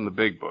 12 in the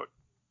Big Book.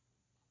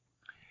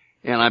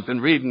 And I've been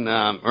reading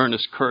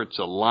Ernest Kurtz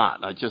a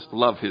lot. I just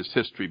love his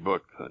history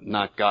book,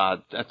 Not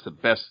God. That's the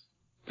best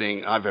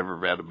thing I've ever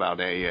read about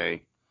AA.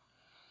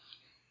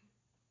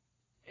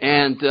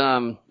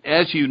 And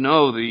as you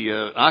know,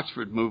 the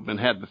Oxford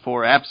movement had the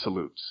 4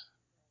 absolutes.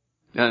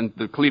 And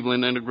the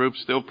Cleveland Intergroup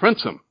still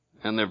prints them.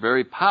 And they're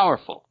very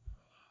powerful.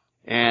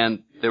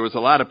 And there was a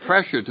lot of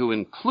pressure to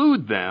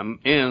include them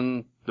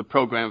in the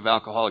program of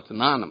Alcoholics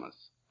Anonymous.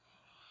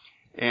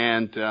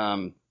 And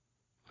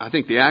I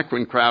think the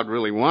Akron crowd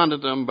really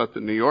wanted them, but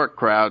the New York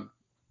crowd,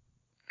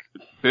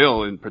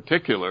 Bill in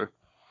particular,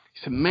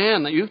 he said,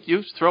 man,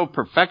 you throw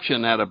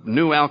perfection at a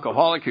new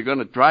alcoholic, you're going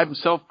to drive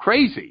himself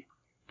crazy.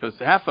 Because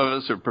half of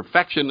us are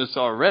perfectionists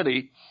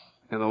already,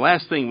 and the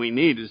last thing we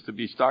need is to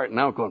be starting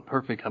out going,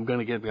 perfect, I'm going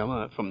to get,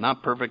 if I'm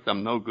not perfect,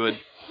 I'm no good.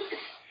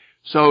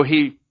 So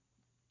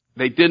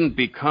they didn't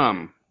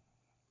become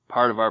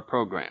part of our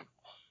program.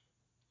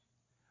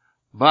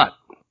 But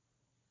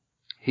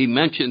he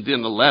mentioned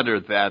in the letter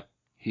that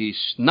he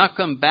snuck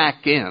them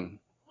back in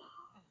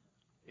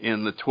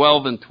the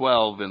 12 and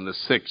 12 in the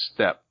 6th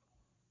step.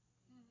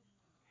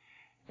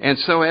 And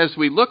so as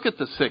we look at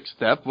the 6th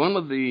step, one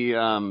of the,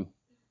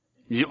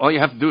 all you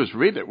have to do is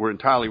read it. We're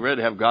entirely ready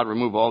to have God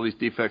remove all these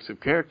defects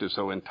of character.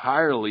 So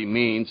entirely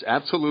means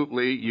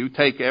absolutely you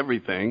take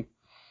everything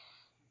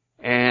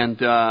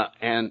and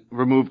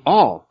remove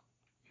all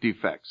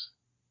defects.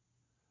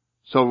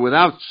 So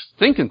without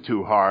thinking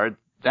too hard,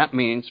 that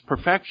means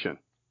perfection.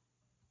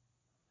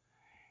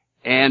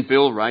 And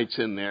Bill writes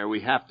in there,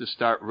 we have to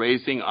start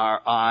raising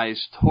our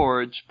eyes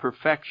towards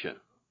perfection.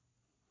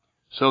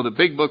 So the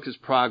Big Book is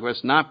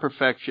progress, not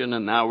perfection,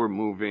 and now we're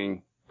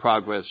moving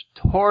progress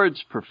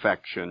towards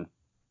perfection.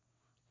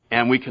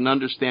 And we can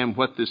understand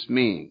what this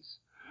means.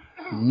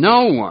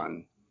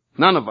 None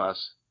of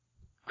us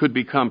could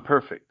become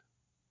perfect.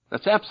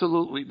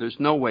 There's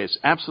no way. It's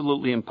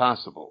absolutely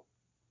impossible.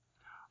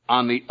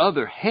 On the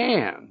other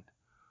hand,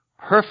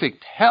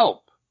 perfect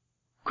help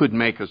could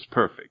make us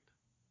perfect.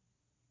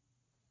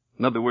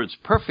 In other words,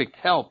 perfect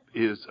help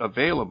is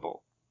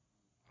available.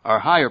 Our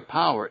higher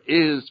power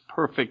is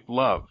perfect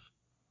love.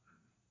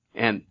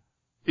 And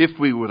if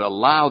we would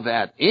allow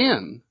that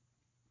in,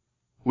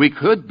 we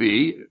could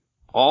be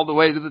all the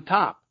way to the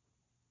top.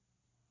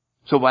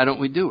 So why don't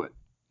we do it?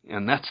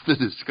 And that's the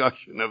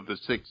discussion of the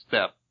 6th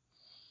step.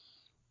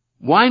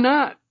 Why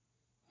not?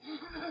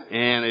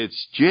 And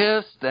it's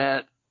just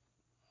that,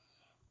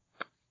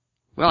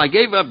 well, I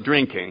gave up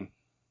drinking.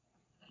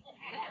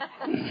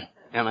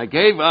 And I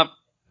gave up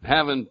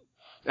having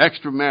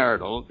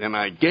extramarital, and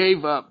I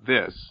gave up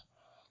this.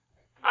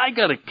 I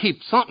got to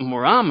keep something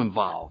where I'm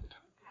involved.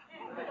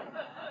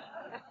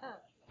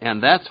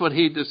 And that's what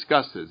he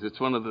discusses.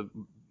 It's one of the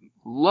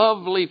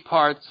lovely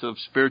parts of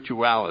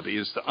spirituality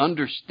is to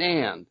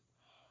understand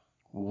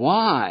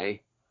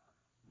why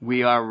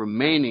we are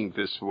remaining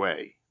this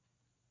way.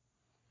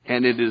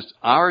 And it is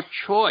our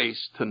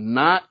choice to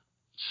not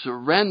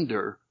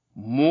surrender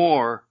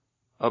more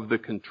of the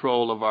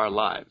control of our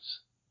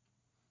lives.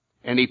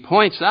 And he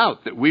points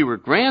out that we were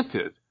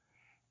granted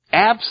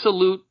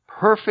absolute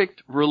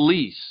perfect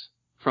release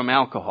from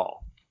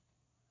alcohol.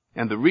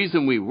 And the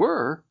reason we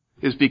were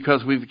is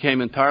because we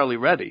became entirely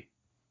ready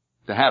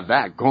to have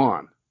that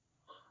gone.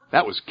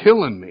 That was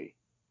killing me.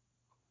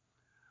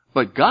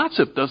 But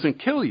gossip doesn't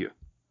kill you.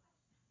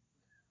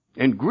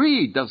 And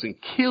greed doesn't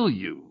kill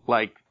you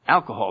like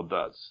alcohol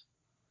does.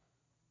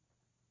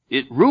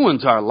 It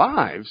ruins our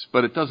lives,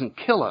 but it doesn't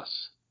kill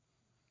us.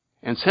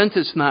 And since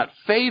it's not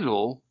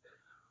fatal,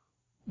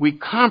 we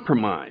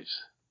compromise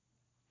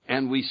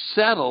and we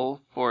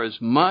settle for as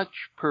much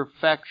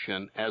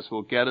perfection as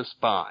will get us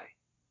by,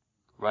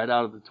 right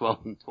out of the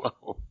 12 and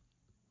 12.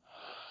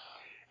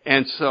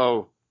 And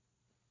so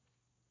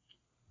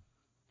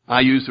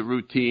I use a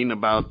routine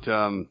about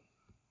the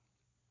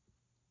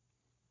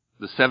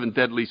 7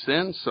 deadly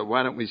sins. So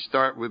why don't we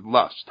start with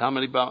lust?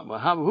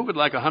 Who would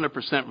like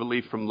 100%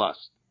 relief from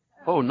lust?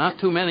 Oh, not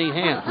too many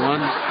hands. 1,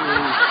 2.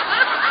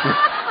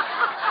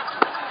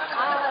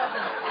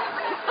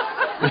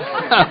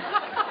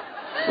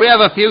 We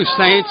have a few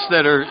saints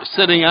that are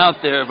sitting out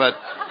there, but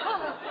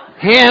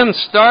hands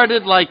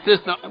started like this.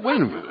 Now, wait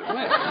a minute.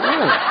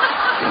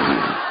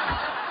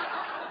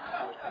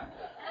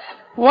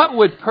 What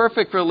would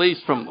perfect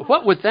release from,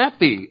 what would that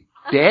be?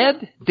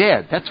 Dead?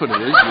 Dead. That's what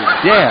it is.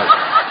 You're dead.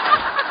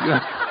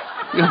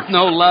 You have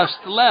no lust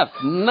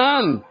left.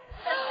 None.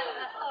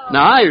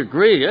 Now, I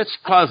agree. It's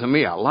causing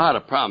me a lot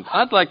of problems.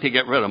 I'd like to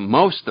get rid of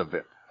most of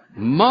it.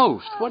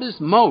 Most. What is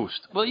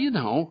most? Well,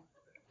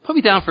 put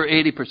me down for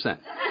 80%.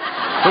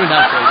 Put it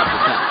down for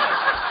 80%.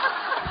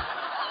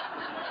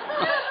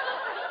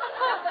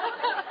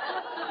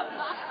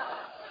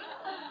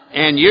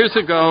 And years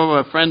ago,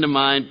 a friend of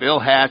mine, Bill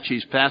Hatch,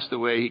 he's passed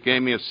away, he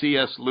gave me a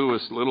C.S.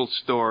 Lewis little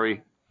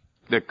story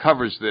that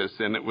covers this,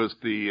 and it was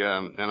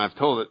and I've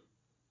told it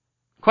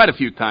quite a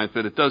few times,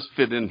 but it does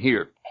fit in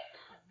here.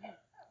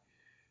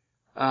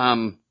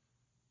 The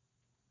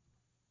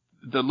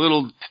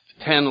little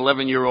 10,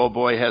 11-year-old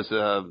boy has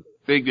a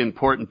big,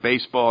 important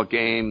baseball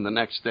game the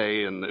next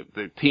day, and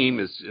the team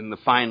is in the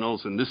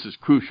finals, and this is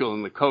crucial,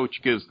 and the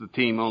coach gives the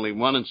team only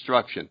one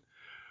instruction.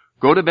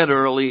 Go to bed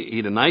early,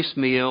 eat a nice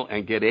meal,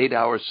 and get 8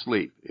 hours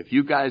sleep. If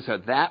you guys are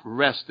that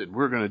rested,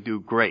 we're going to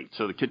do great.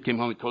 So the kid came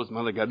home, he told his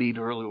mother, got to eat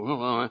early,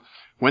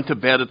 went to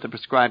bed at the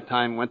prescribed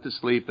time, went to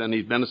sleep, and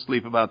he'd been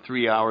asleep about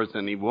 3 hours,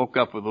 and he woke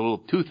up with a little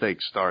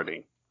toothache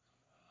starting.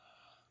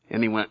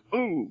 And he went,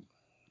 ooh,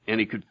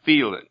 and he could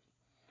feel it.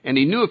 And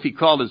he knew if he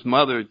called his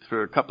mother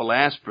for a couple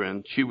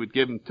aspirin, she would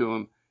give them to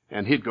him,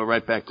 and he'd go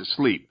right back to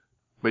sleep.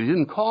 But he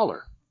didn't call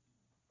her.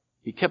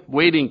 He kept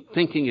waiting,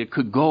 thinking it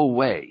could go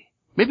away.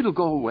 Maybe it'll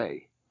go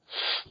away.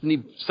 And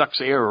he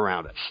sucks air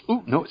around it.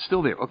 Ooh, no, it's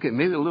still there. Okay,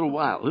 maybe a little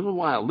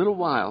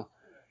while.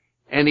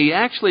 And he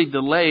actually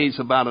delays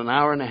about an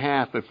hour and a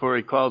half before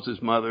he calls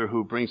his mother,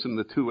 who brings him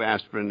the 2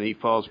 aspirin, and he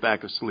falls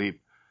back asleep.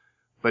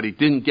 But he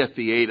didn't get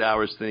the 8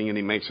 hours thing, and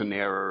he makes an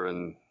error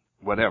and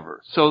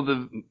whatever. So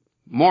the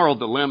moral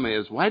dilemma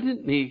is, why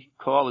didn't he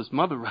call his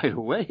mother right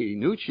away? He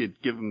knew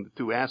she'd give him the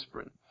 2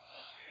 aspirin.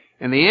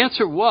 And the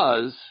answer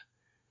was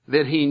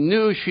that he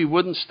knew she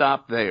wouldn't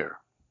stop there.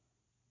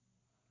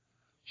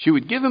 She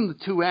would give him the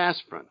 2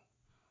 aspirin,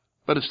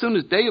 but as soon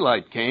as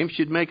daylight came,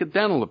 she'd make a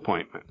dental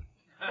appointment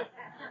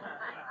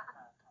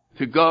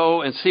to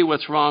go and see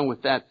what's wrong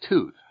with that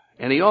tooth.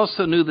 And he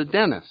also knew the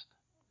dentist.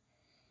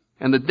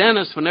 And the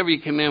dentist, whenever he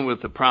came in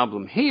with a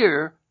problem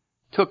here,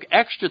 took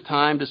extra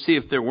time to see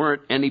if there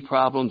weren't any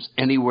problems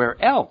anywhere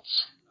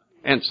else.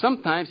 And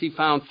sometimes he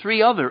found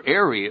 3 other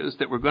areas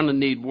that were going to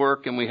need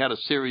work, and we had a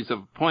series of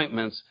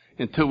appointments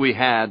until we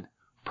had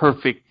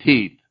perfect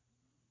teeth.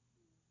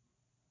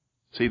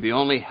 See, the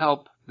only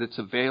help that's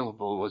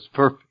available was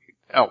perfect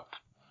help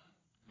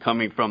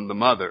coming from the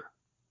mother.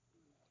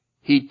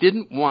 He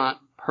didn't want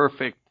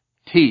perfect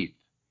teeth.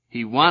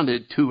 He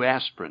wanted 2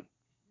 aspirin.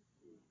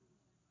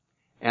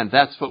 And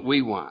that's what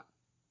we want.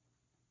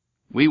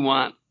 We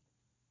want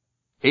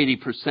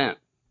 80%.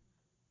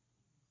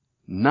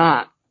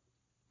 Not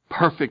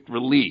perfect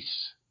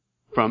release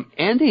from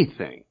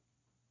anything.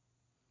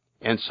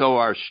 And so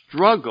our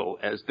struggle,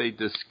 as they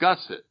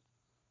discuss it,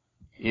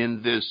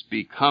 in this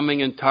becoming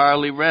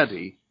entirely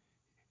ready,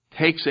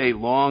 takes a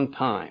long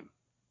time.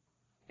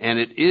 And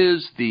it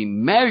is the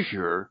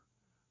measure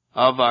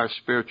of our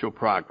spiritual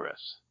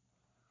progress.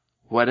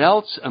 What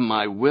else am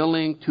I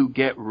willing to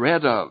get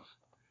rid of?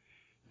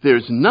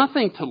 There's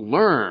nothing to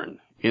learn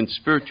in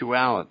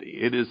spirituality.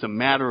 It is a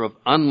matter of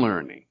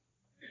unlearning.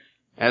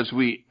 As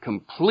we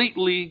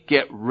completely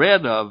get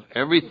rid of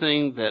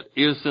everything that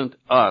isn't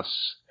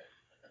us,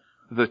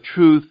 the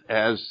truth,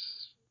 as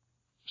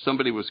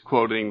somebody was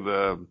quoting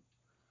the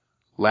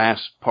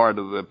last part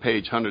of the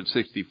page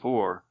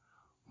 164,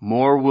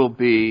 more will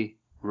be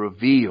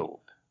revealed.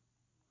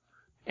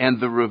 And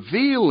the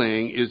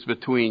revealing is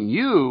between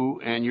you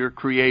and your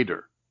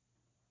Creator.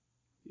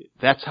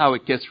 That's how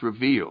it gets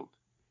revealed.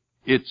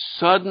 It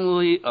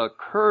suddenly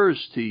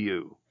occurs to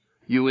you.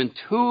 You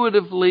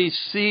intuitively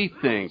see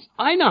things.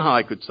 I know how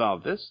I could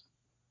solve this.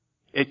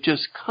 It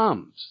just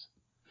comes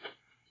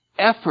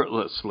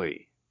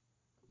effortlessly.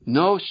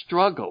 No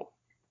struggle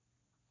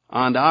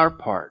on our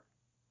part.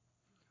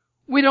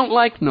 We don't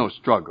like no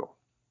struggle.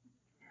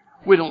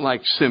 We don't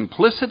like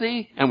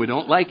simplicity, and we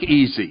don't like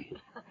easy.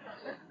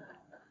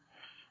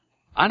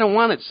 I don't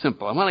want it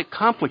simple. I want it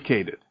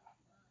complicated.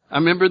 I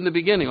remember in the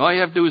beginning, all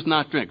you have to do is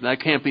not drink. That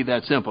can't be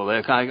that simple.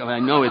 I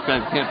know it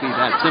can't be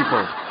that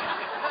simple.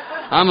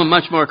 I'm a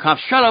much more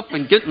shut up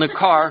and get in the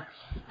car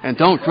and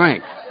don't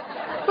drink.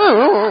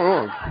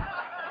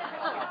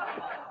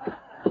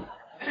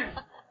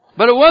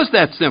 But it was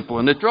that simple,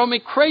 and it drove me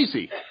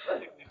crazy.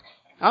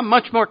 I'm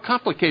much more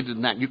complicated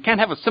than that. You can't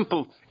have a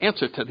simple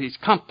answer to these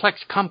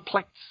complex.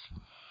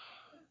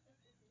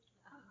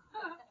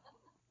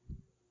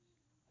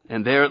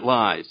 And there it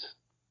lies.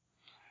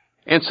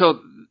 And so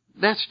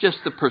that's just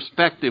the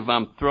perspective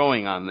I'm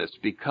throwing on this,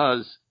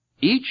 because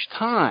each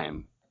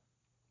time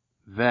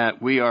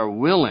that we are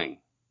willing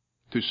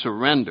to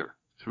surrender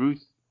through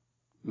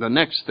the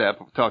next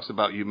step, it talks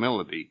about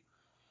humility,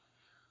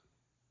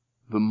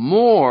 the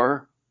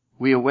more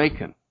we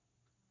awaken.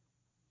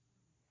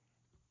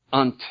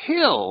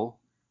 Until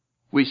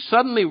we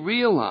suddenly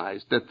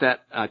realize that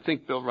I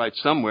think Bill writes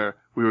somewhere,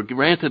 we were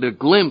granted a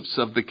glimpse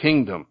of the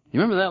kingdom.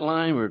 You remember that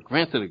line? We were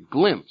granted a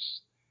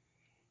glimpse.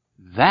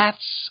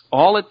 That's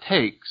all it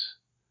takes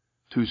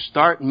to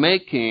start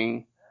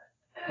making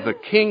the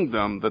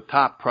kingdom the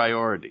top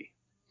priority.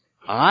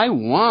 I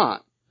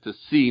want to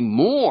see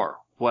more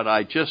what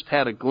I just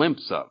had a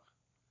glimpse of.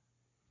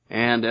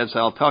 And as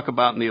I'll talk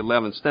about in the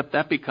 11th step,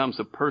 that becomes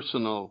a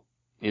personal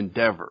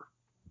endeavor.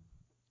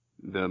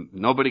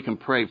 Nobody can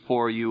pray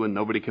for you, and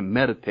nobody can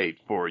meditate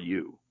for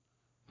you.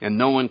 And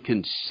no one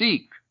can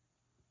seek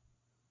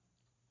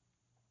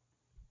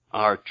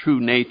our true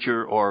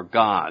nature or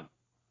God.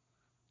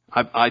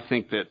 I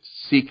think that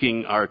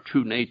seeking our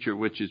true nature,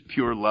 which is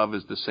pure love,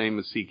 is the same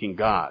as seeking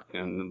God.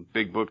 And the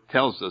big book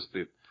tells us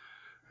that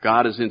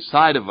God is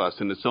inside of us,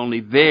 and it's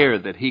only there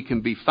that he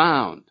can be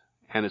found.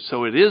 And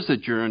so it is a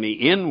journey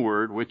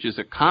inward, which is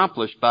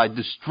accomplished by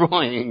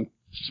destroying,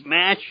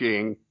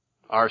 smashing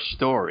our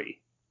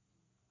story.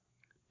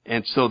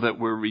 And so that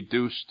we're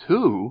reduced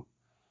to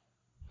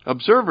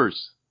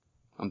observers.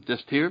 I'm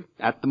just here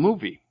at the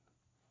movie.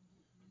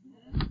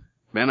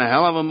 Been a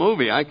hell of a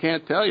movie, I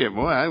can't tell you.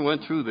 Boy, I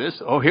went through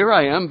this. Oh, here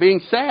I am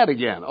being sad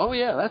again. Oh,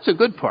 yeah, that's a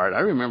good part. I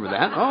remember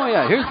that. Oh,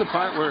 yeah, here's the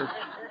part where...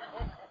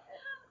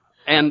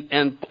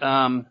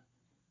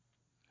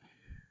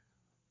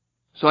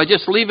 So I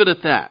just leave it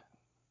at that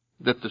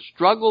the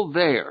struggle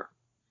there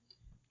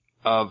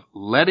of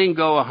letting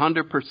go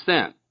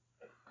 100%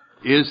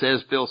 is,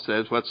 as Bill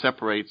says, what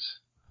separates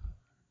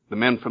the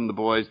men from the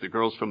boys, the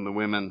girls from the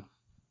women,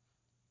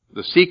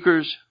 the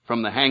seekers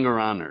from the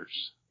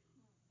hanger-oners.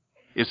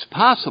 It's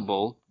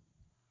possible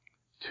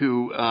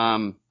to,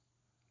 I've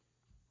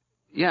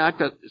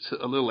got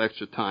a little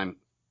extra time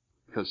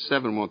because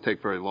 7 won't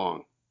take very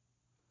long.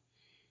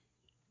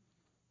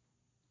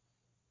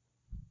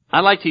 I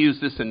like to use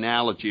this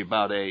analogy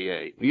about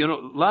AA. You know,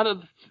 a lot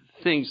of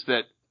things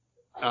that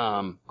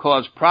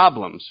cause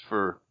problems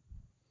for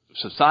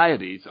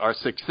societies are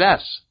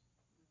success.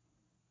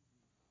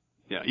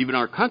 Yeah, even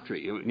our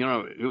country. You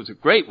know, it was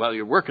great while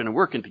you're working and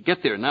working to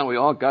get there. Now we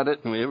all got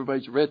it, and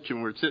everybody's rich,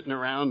 and we're sitting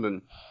around,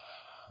 and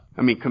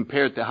I mean,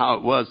 compared to how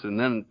it was, and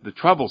then the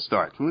trouble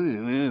starts. You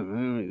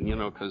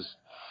know, because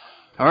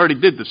I already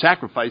did the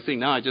sacrificing.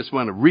 Now I just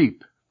want to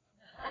reap.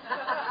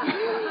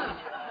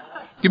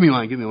 Give me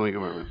one.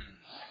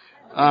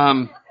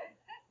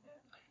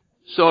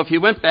 So if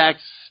you went back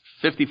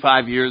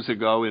 55 years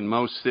ago in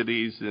most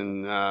cities,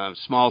 in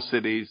small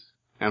cities,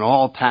 and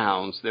all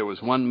towns, there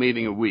was one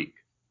meeting a week.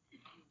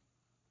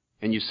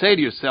 And you say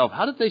to yourself,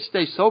 how did they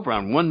stay sober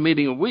on one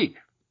meeting a week?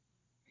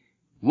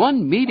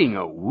 One meeting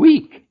a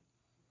week?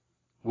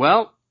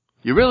 Well,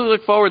 you really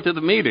look forward to the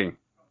meeting.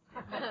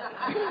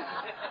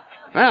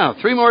 Well,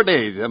 3 more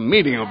days, a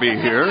meeting will be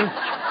here.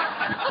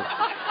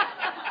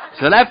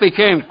 So that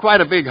became quite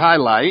a big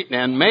highlight,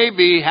 and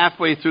maybe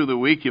halfway through the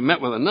week you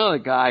met with another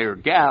guy or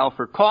gal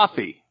for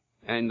coffee.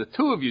 And the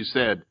two of you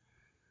said,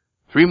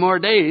 3 more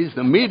days,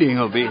 the meeting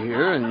will be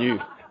here, and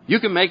you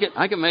can make it,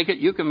 I can make it,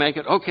 you can make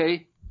it,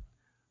 okay.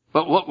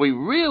 But what we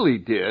really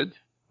did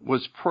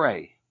was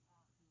pray.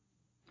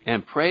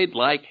 And prayed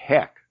like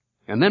heck.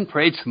 And then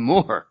prayed some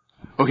more.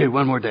 Okay,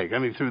 1 more day. Get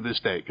me through this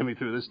day. Get me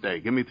through this day.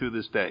 Get me through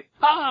this day.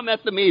 I'm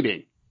at the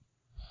meeting.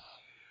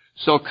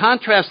 So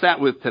contrast that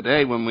with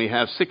today when we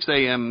have 6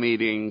 a.m.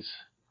 meetings,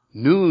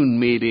 noon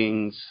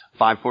meetings,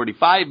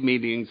 5:45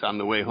 meetings on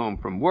the way home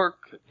from work,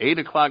 8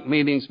 o'clock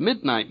meetings,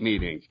 midnight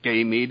meetings,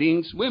 gay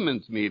meetings,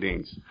 women's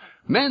meetings,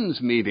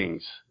 men's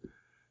meetings,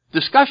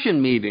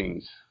 discussion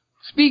meetings,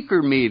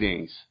 speaker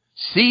meetings,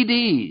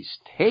 CDs,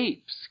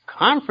 tapes,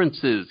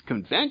 conferences,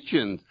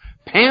 conventions,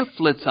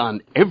 pamphlets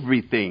on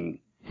everything.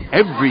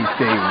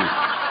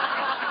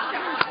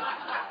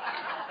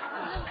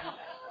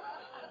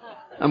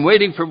 I'm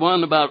waiting for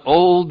one about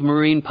old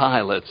Marine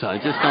pilots. I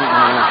just don't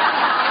know.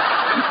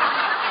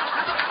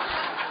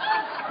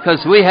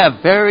 Because we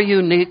have very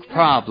unique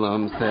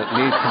problems that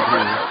need to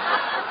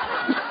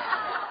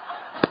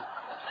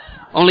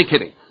be... Only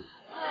kidding.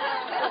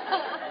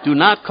 Do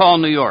not call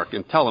New York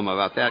and tell them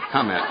about that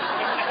comment.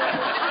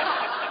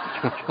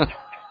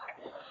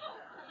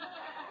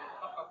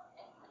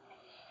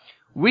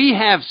 We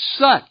have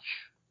such,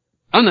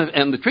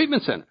 and the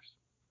treatment centers,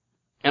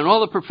 and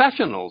all the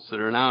professionals that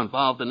are now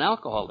involved in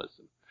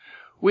alcoholism,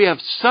 we have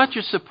such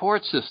a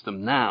support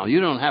system now, you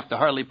don't have to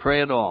hardly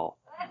pray at all.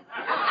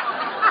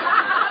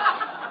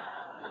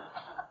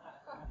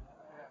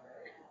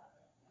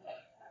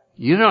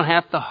 You don't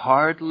have to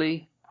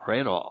hardly pray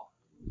at all.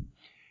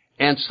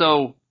 And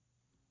so,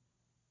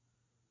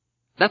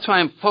 that's why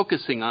I'm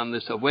focusing on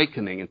this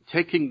awakening and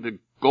taking the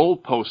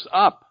goalposts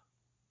up.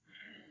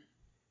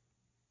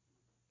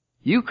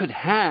 You could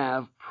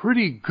have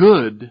pretty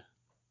good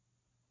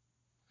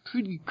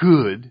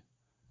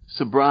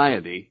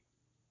sobriety,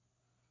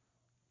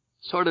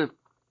 sort of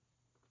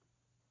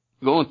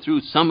going through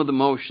some of the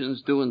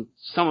motions, doing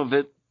some of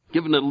it,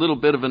 giving it a little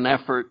bit of an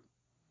effort,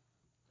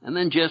 and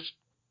then just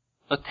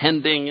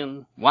attending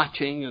and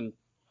watching,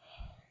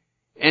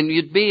 and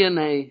you'd be in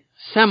a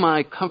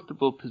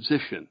semi-comfortable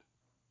position.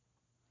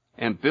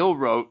 And Bill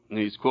wrote, and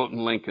he's quoting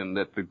Lincoln,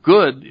 that the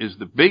good is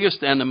the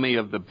biggest enemy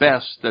of the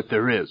best that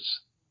there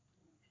is.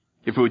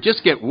 If it would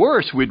just get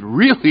worse, we'd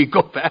really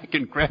go back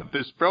and grab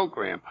this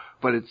program.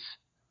 But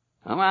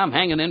I'm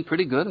hanging in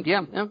pretty good.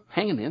 Yeah, I'm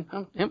hanging in.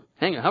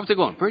 How's it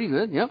going? Pretty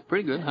good. Yeah,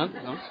 pretty good. How's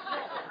it going?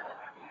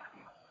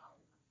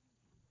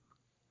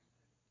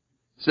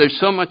 So there's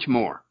so much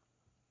more.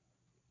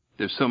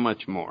 There's so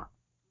much more.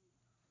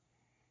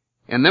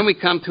 And then we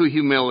come to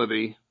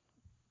humility,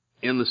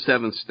 in the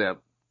 7th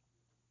step.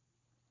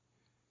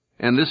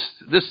 And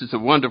this is a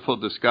wonderful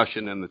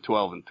discussion in the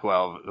 12 and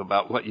 12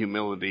 about what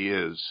humility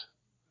is.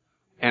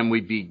 And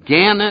we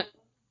began it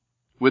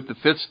with the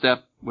 5th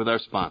step with our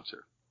sponsor.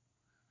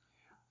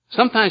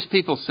 Sometimes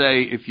people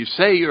say, if you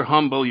say you're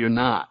humble, you're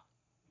not.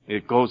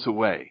 It goes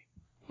away.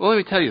 Well, let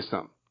me tell you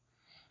something.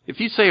 If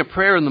you say a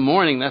prayer in the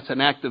morning, that's an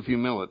act of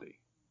humility.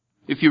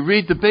 If you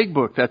read the big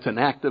book, that's an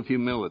act of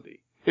humility.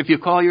 If you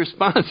call your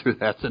sponsor,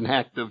 that's an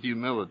act of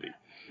humility.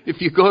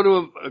 If you go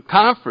to a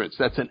conference,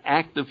 that's an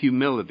act of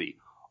humility.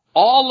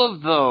 All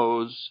of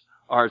those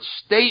are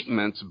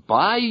statements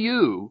by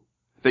you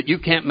that you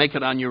can't make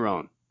it on your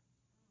own.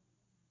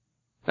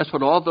 That's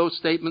what all those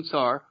statements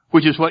are,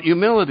 which is what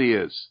humility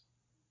is.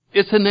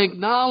 It's an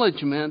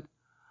acknowledgement,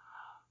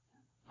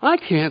 I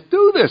can't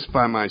do this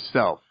by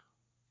myself.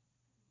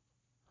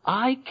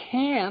 I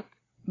can't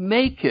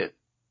make it.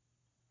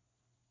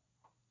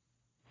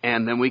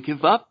 And then we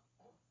give up,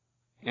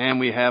 and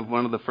we have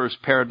one of the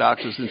first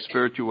paradoxes in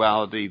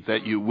spirituality,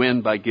 that you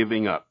win by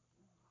giving up.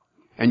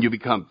 And you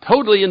become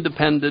totally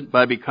independent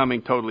by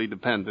becoming totally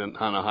dependent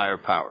on a higher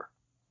power.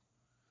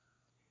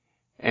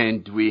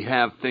 And we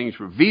have things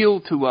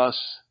revealed to us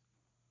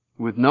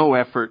with no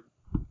effort.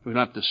 We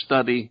don't have to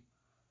study.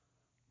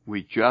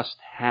 We just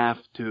have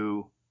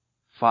to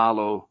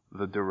follow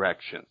the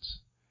directions.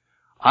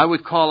 I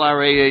would call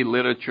our AA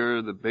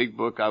literature, the big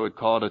book, I would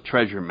call it a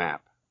treasure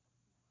map.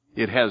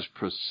 It has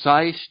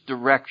precise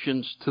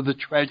directions to the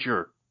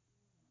treasure.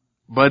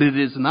 But it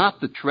is not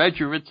the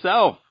treasure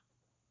itself.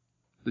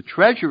 The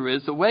treasure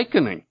is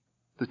awakening.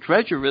 The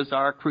treasure is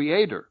our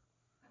Creator.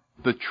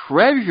 The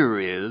treasure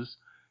is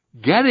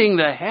getting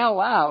the hell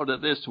out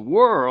of this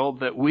world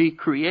that we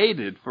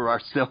created for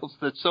ourselves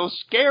that's so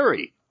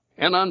scary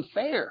and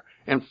unfair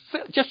and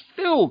just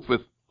filled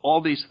with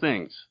all these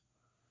things.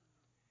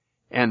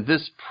 And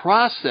this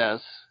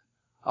process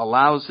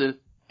allows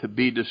it to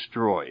be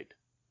destroyed,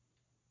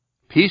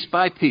 piece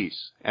by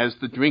piece, as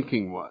the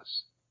drinking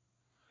was.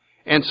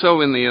 And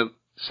so in the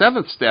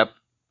 7th step,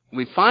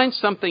 we find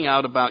something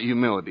out about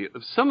humility.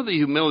 Some of the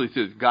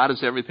humility is God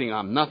is everything,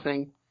 I'm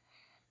nothing.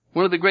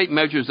 One of the great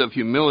measures of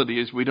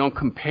humility is we don't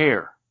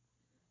compare.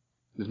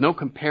 There's no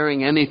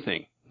comparing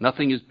anything.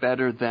 Nothing is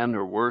better than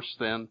or worse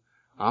than.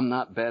 I'm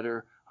not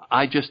better.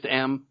 I just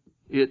am.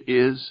 It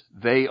is.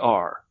 They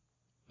are.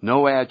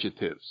 No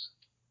adjectives.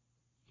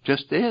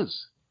 Just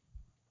is.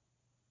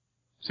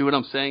 See what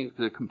I'm saying?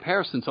 The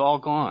comparison's all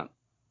gone.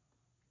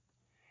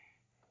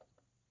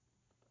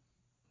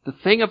 The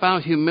thing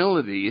about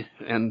humility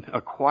and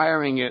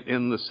acquiring it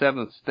in the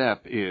 7th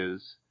step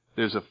is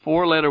there's a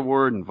 4-letter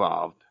word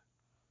involved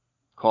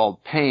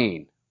called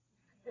pain.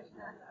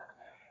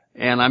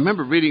 And I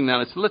remember reading that.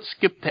 I said, let's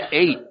skip to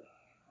 8.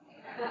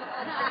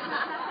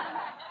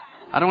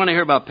 I don't want to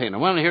hear about pain. I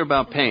want to hear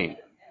about pain.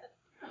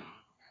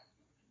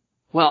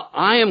 Well,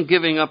 I am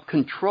giving up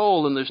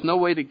control, and there's no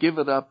way to give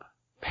it up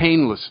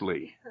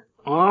painlessly.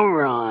 All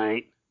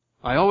right.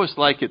 I always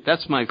like it.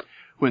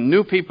 When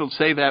new people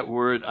say that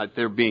word,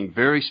 they're being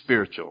very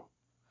spiritual.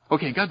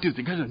 Okay, gotta do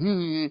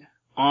it.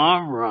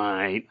 All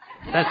right.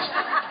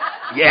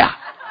 Yeah.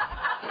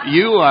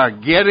 You are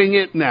getting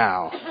it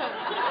now.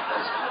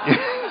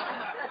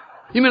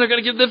 You mean I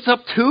gotta give this up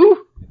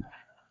too?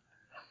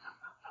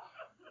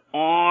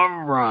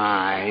 All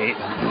right.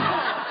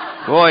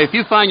 Boy, if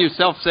you find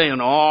yourself saying,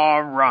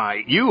 all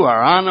right, you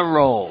are on a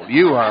roll.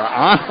 You are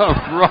on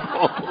a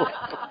roll.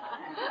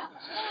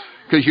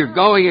 Because you're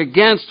going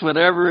against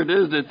whatever it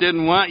is that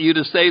didn't want you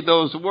to say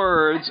those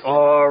words,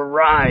 all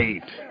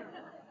right.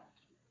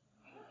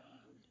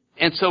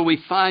 And so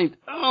we find,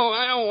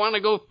 I don't want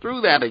to go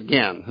through that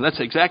again. That's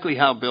exactly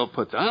how Bill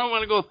puts it. I don't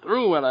want to go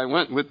through what I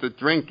went with the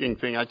drinking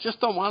thing. I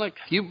just don't want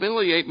to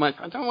humiliate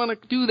I don't want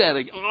to do that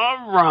again.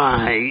 All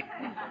right.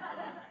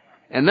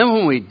 And then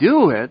when we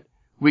do it,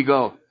 we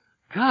go,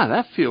 God,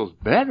 that feels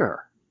better.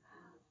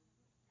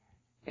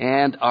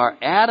 And our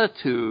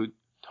attitude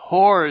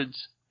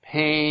towards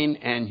pain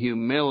and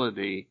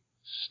humility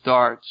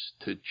starts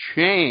to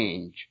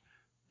change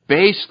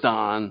based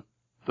on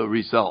the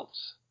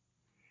results.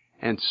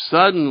 And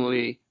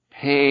suddenly,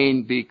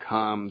 pain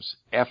becomes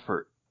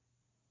effort.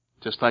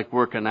 Just like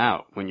working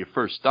out. When you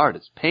first start,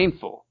 it's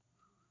painful.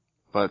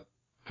 But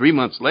 3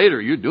 months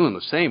later, you're doing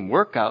the same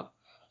workout,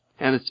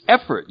 and it's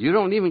effort. You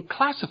don't even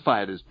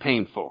classify it as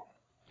painful.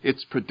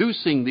 It's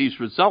producing these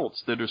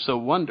results that are so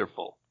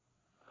wonderful.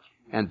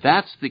 And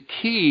that's the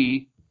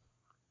key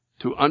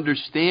to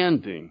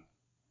understanding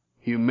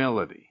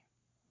humility,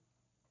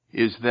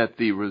 is that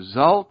the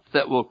results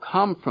that will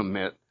come from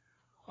it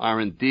are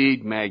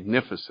indeed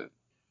magnificent.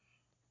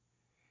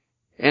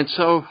 And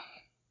so,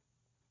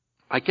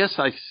 I guess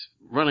I'm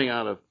running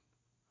out of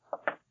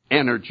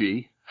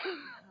energy.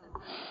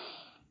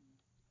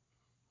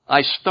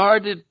 I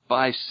started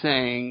by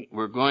saying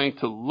we're going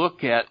to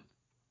look at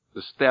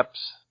the steps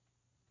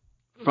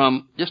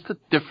from just a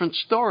different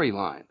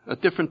storyline, a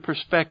different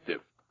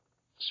perspective.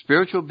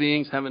 Spiritual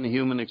beings having a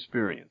human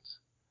experience.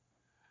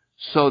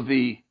 So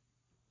the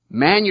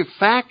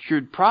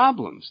manufactured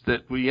problems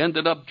that we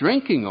ended up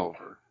drinking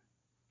over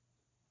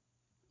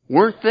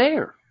weren't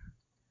there.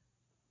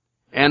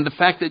 And the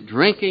fact that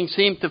drinking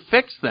seemed to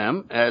fix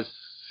them, as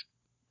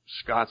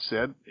Scott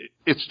said,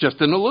 it's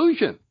just an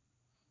illusion.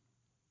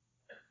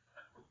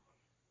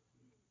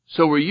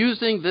 So we're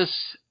using this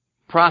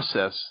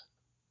process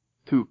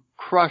to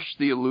crush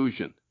the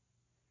illusion,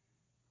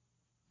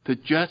 to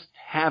just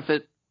have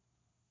it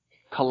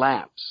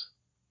collapse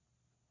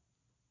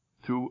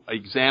through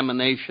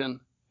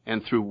examination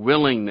and through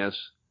willingness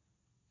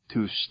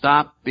to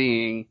stop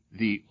being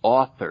the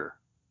author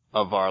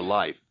of our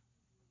life.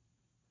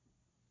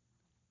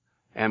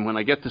 And when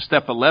I get to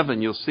step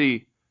 11, you'll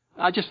see,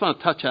 I just want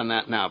to touch on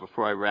that now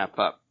before I wrap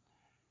up.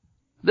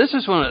 This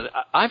is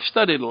I've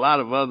studied a lot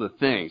of other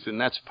things,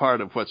 and that's part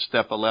of what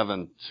step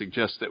 11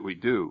 suggests that we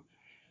do.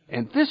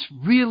 And this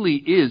really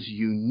is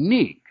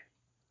unique,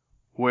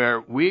 where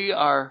we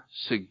are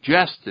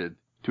suggested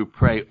to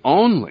pray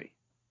only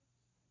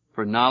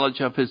for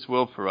knowledge of His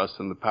will for us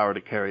and the power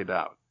to carry it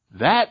out.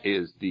 That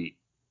is the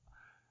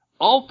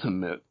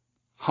ultimate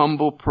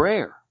humble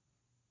prayer.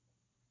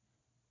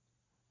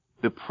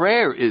 The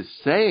prayer is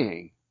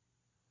saying,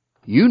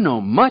 you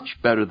know much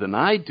better than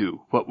I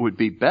do what would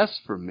be best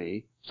for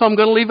me, so I'm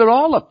going to leave it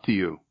all up to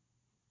you.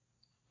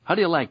 How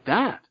do you like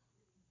that?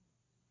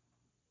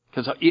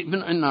 Because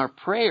even in our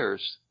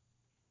prayers,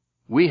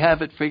 we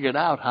have it figured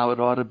out how it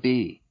ought to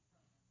be.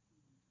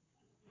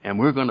 And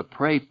we're going to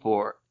pray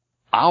for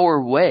our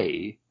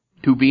way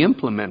to be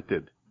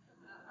implemented.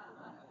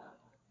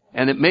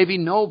 And it may be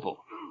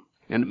noble,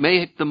 and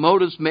the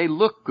motives may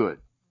look good.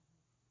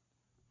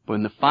 But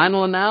in the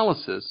final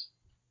analysis,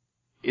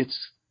 it's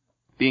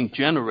being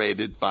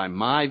generated by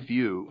my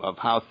view of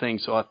how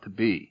things ought to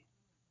be.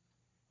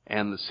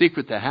 And the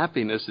secret to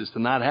happiness is to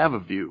not have a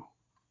view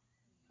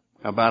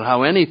about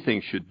how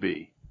anything should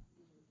be.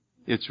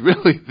 It's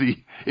really the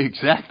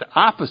exact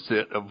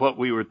opposite of what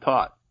we were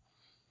taught.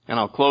 And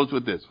I'll close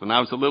with this. When I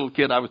was a little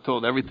kid, I was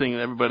told everything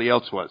that everybody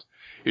else was.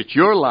 It's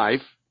your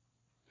life,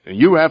 and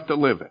you have to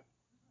live it.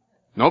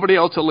 Nobody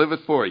else will live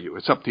it for you.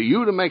 It's up to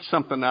you to make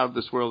something out of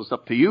this world. It's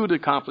up to you to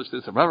accomplish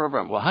this. Blah, blah,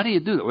 blah. Well, how do you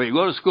do that? Well, you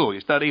go to school. You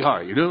study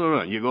hard. You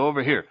go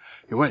over here.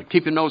 You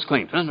keep your nose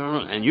clean.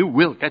 And you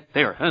will get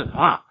there.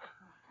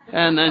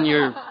 And then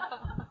you're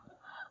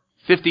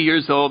 50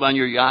 years old on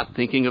your yacht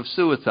thinking of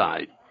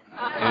suicide.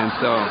 And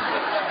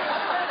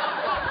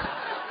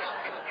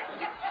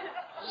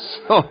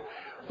so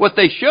what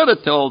they should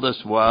have told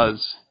us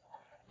was,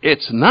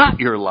 it's not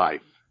your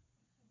life.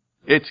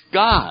 It's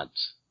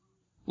God's.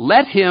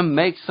 Let Him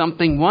make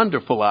something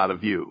wonderful out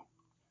of you.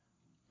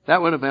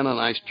 That would have been a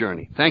nice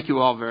journey. Thank you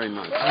all very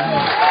much.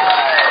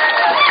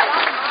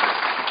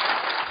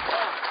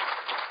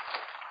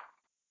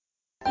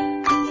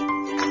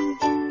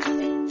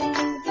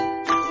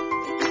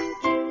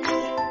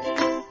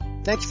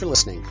 Thanks for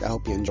listening. I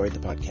hope you enjoyed the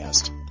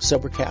podcast.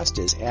 Sobercast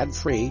is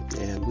ad-free,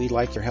 and we'd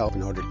like your help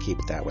in order to keep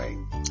it that way.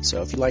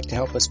 So if you'd like to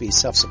help us be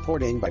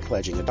self-supporting by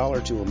pledging $1 or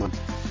 $2 a month,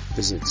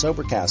 visit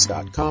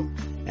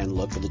Sobercast.com and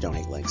look for the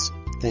donate links.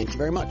 Thank you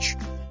very much.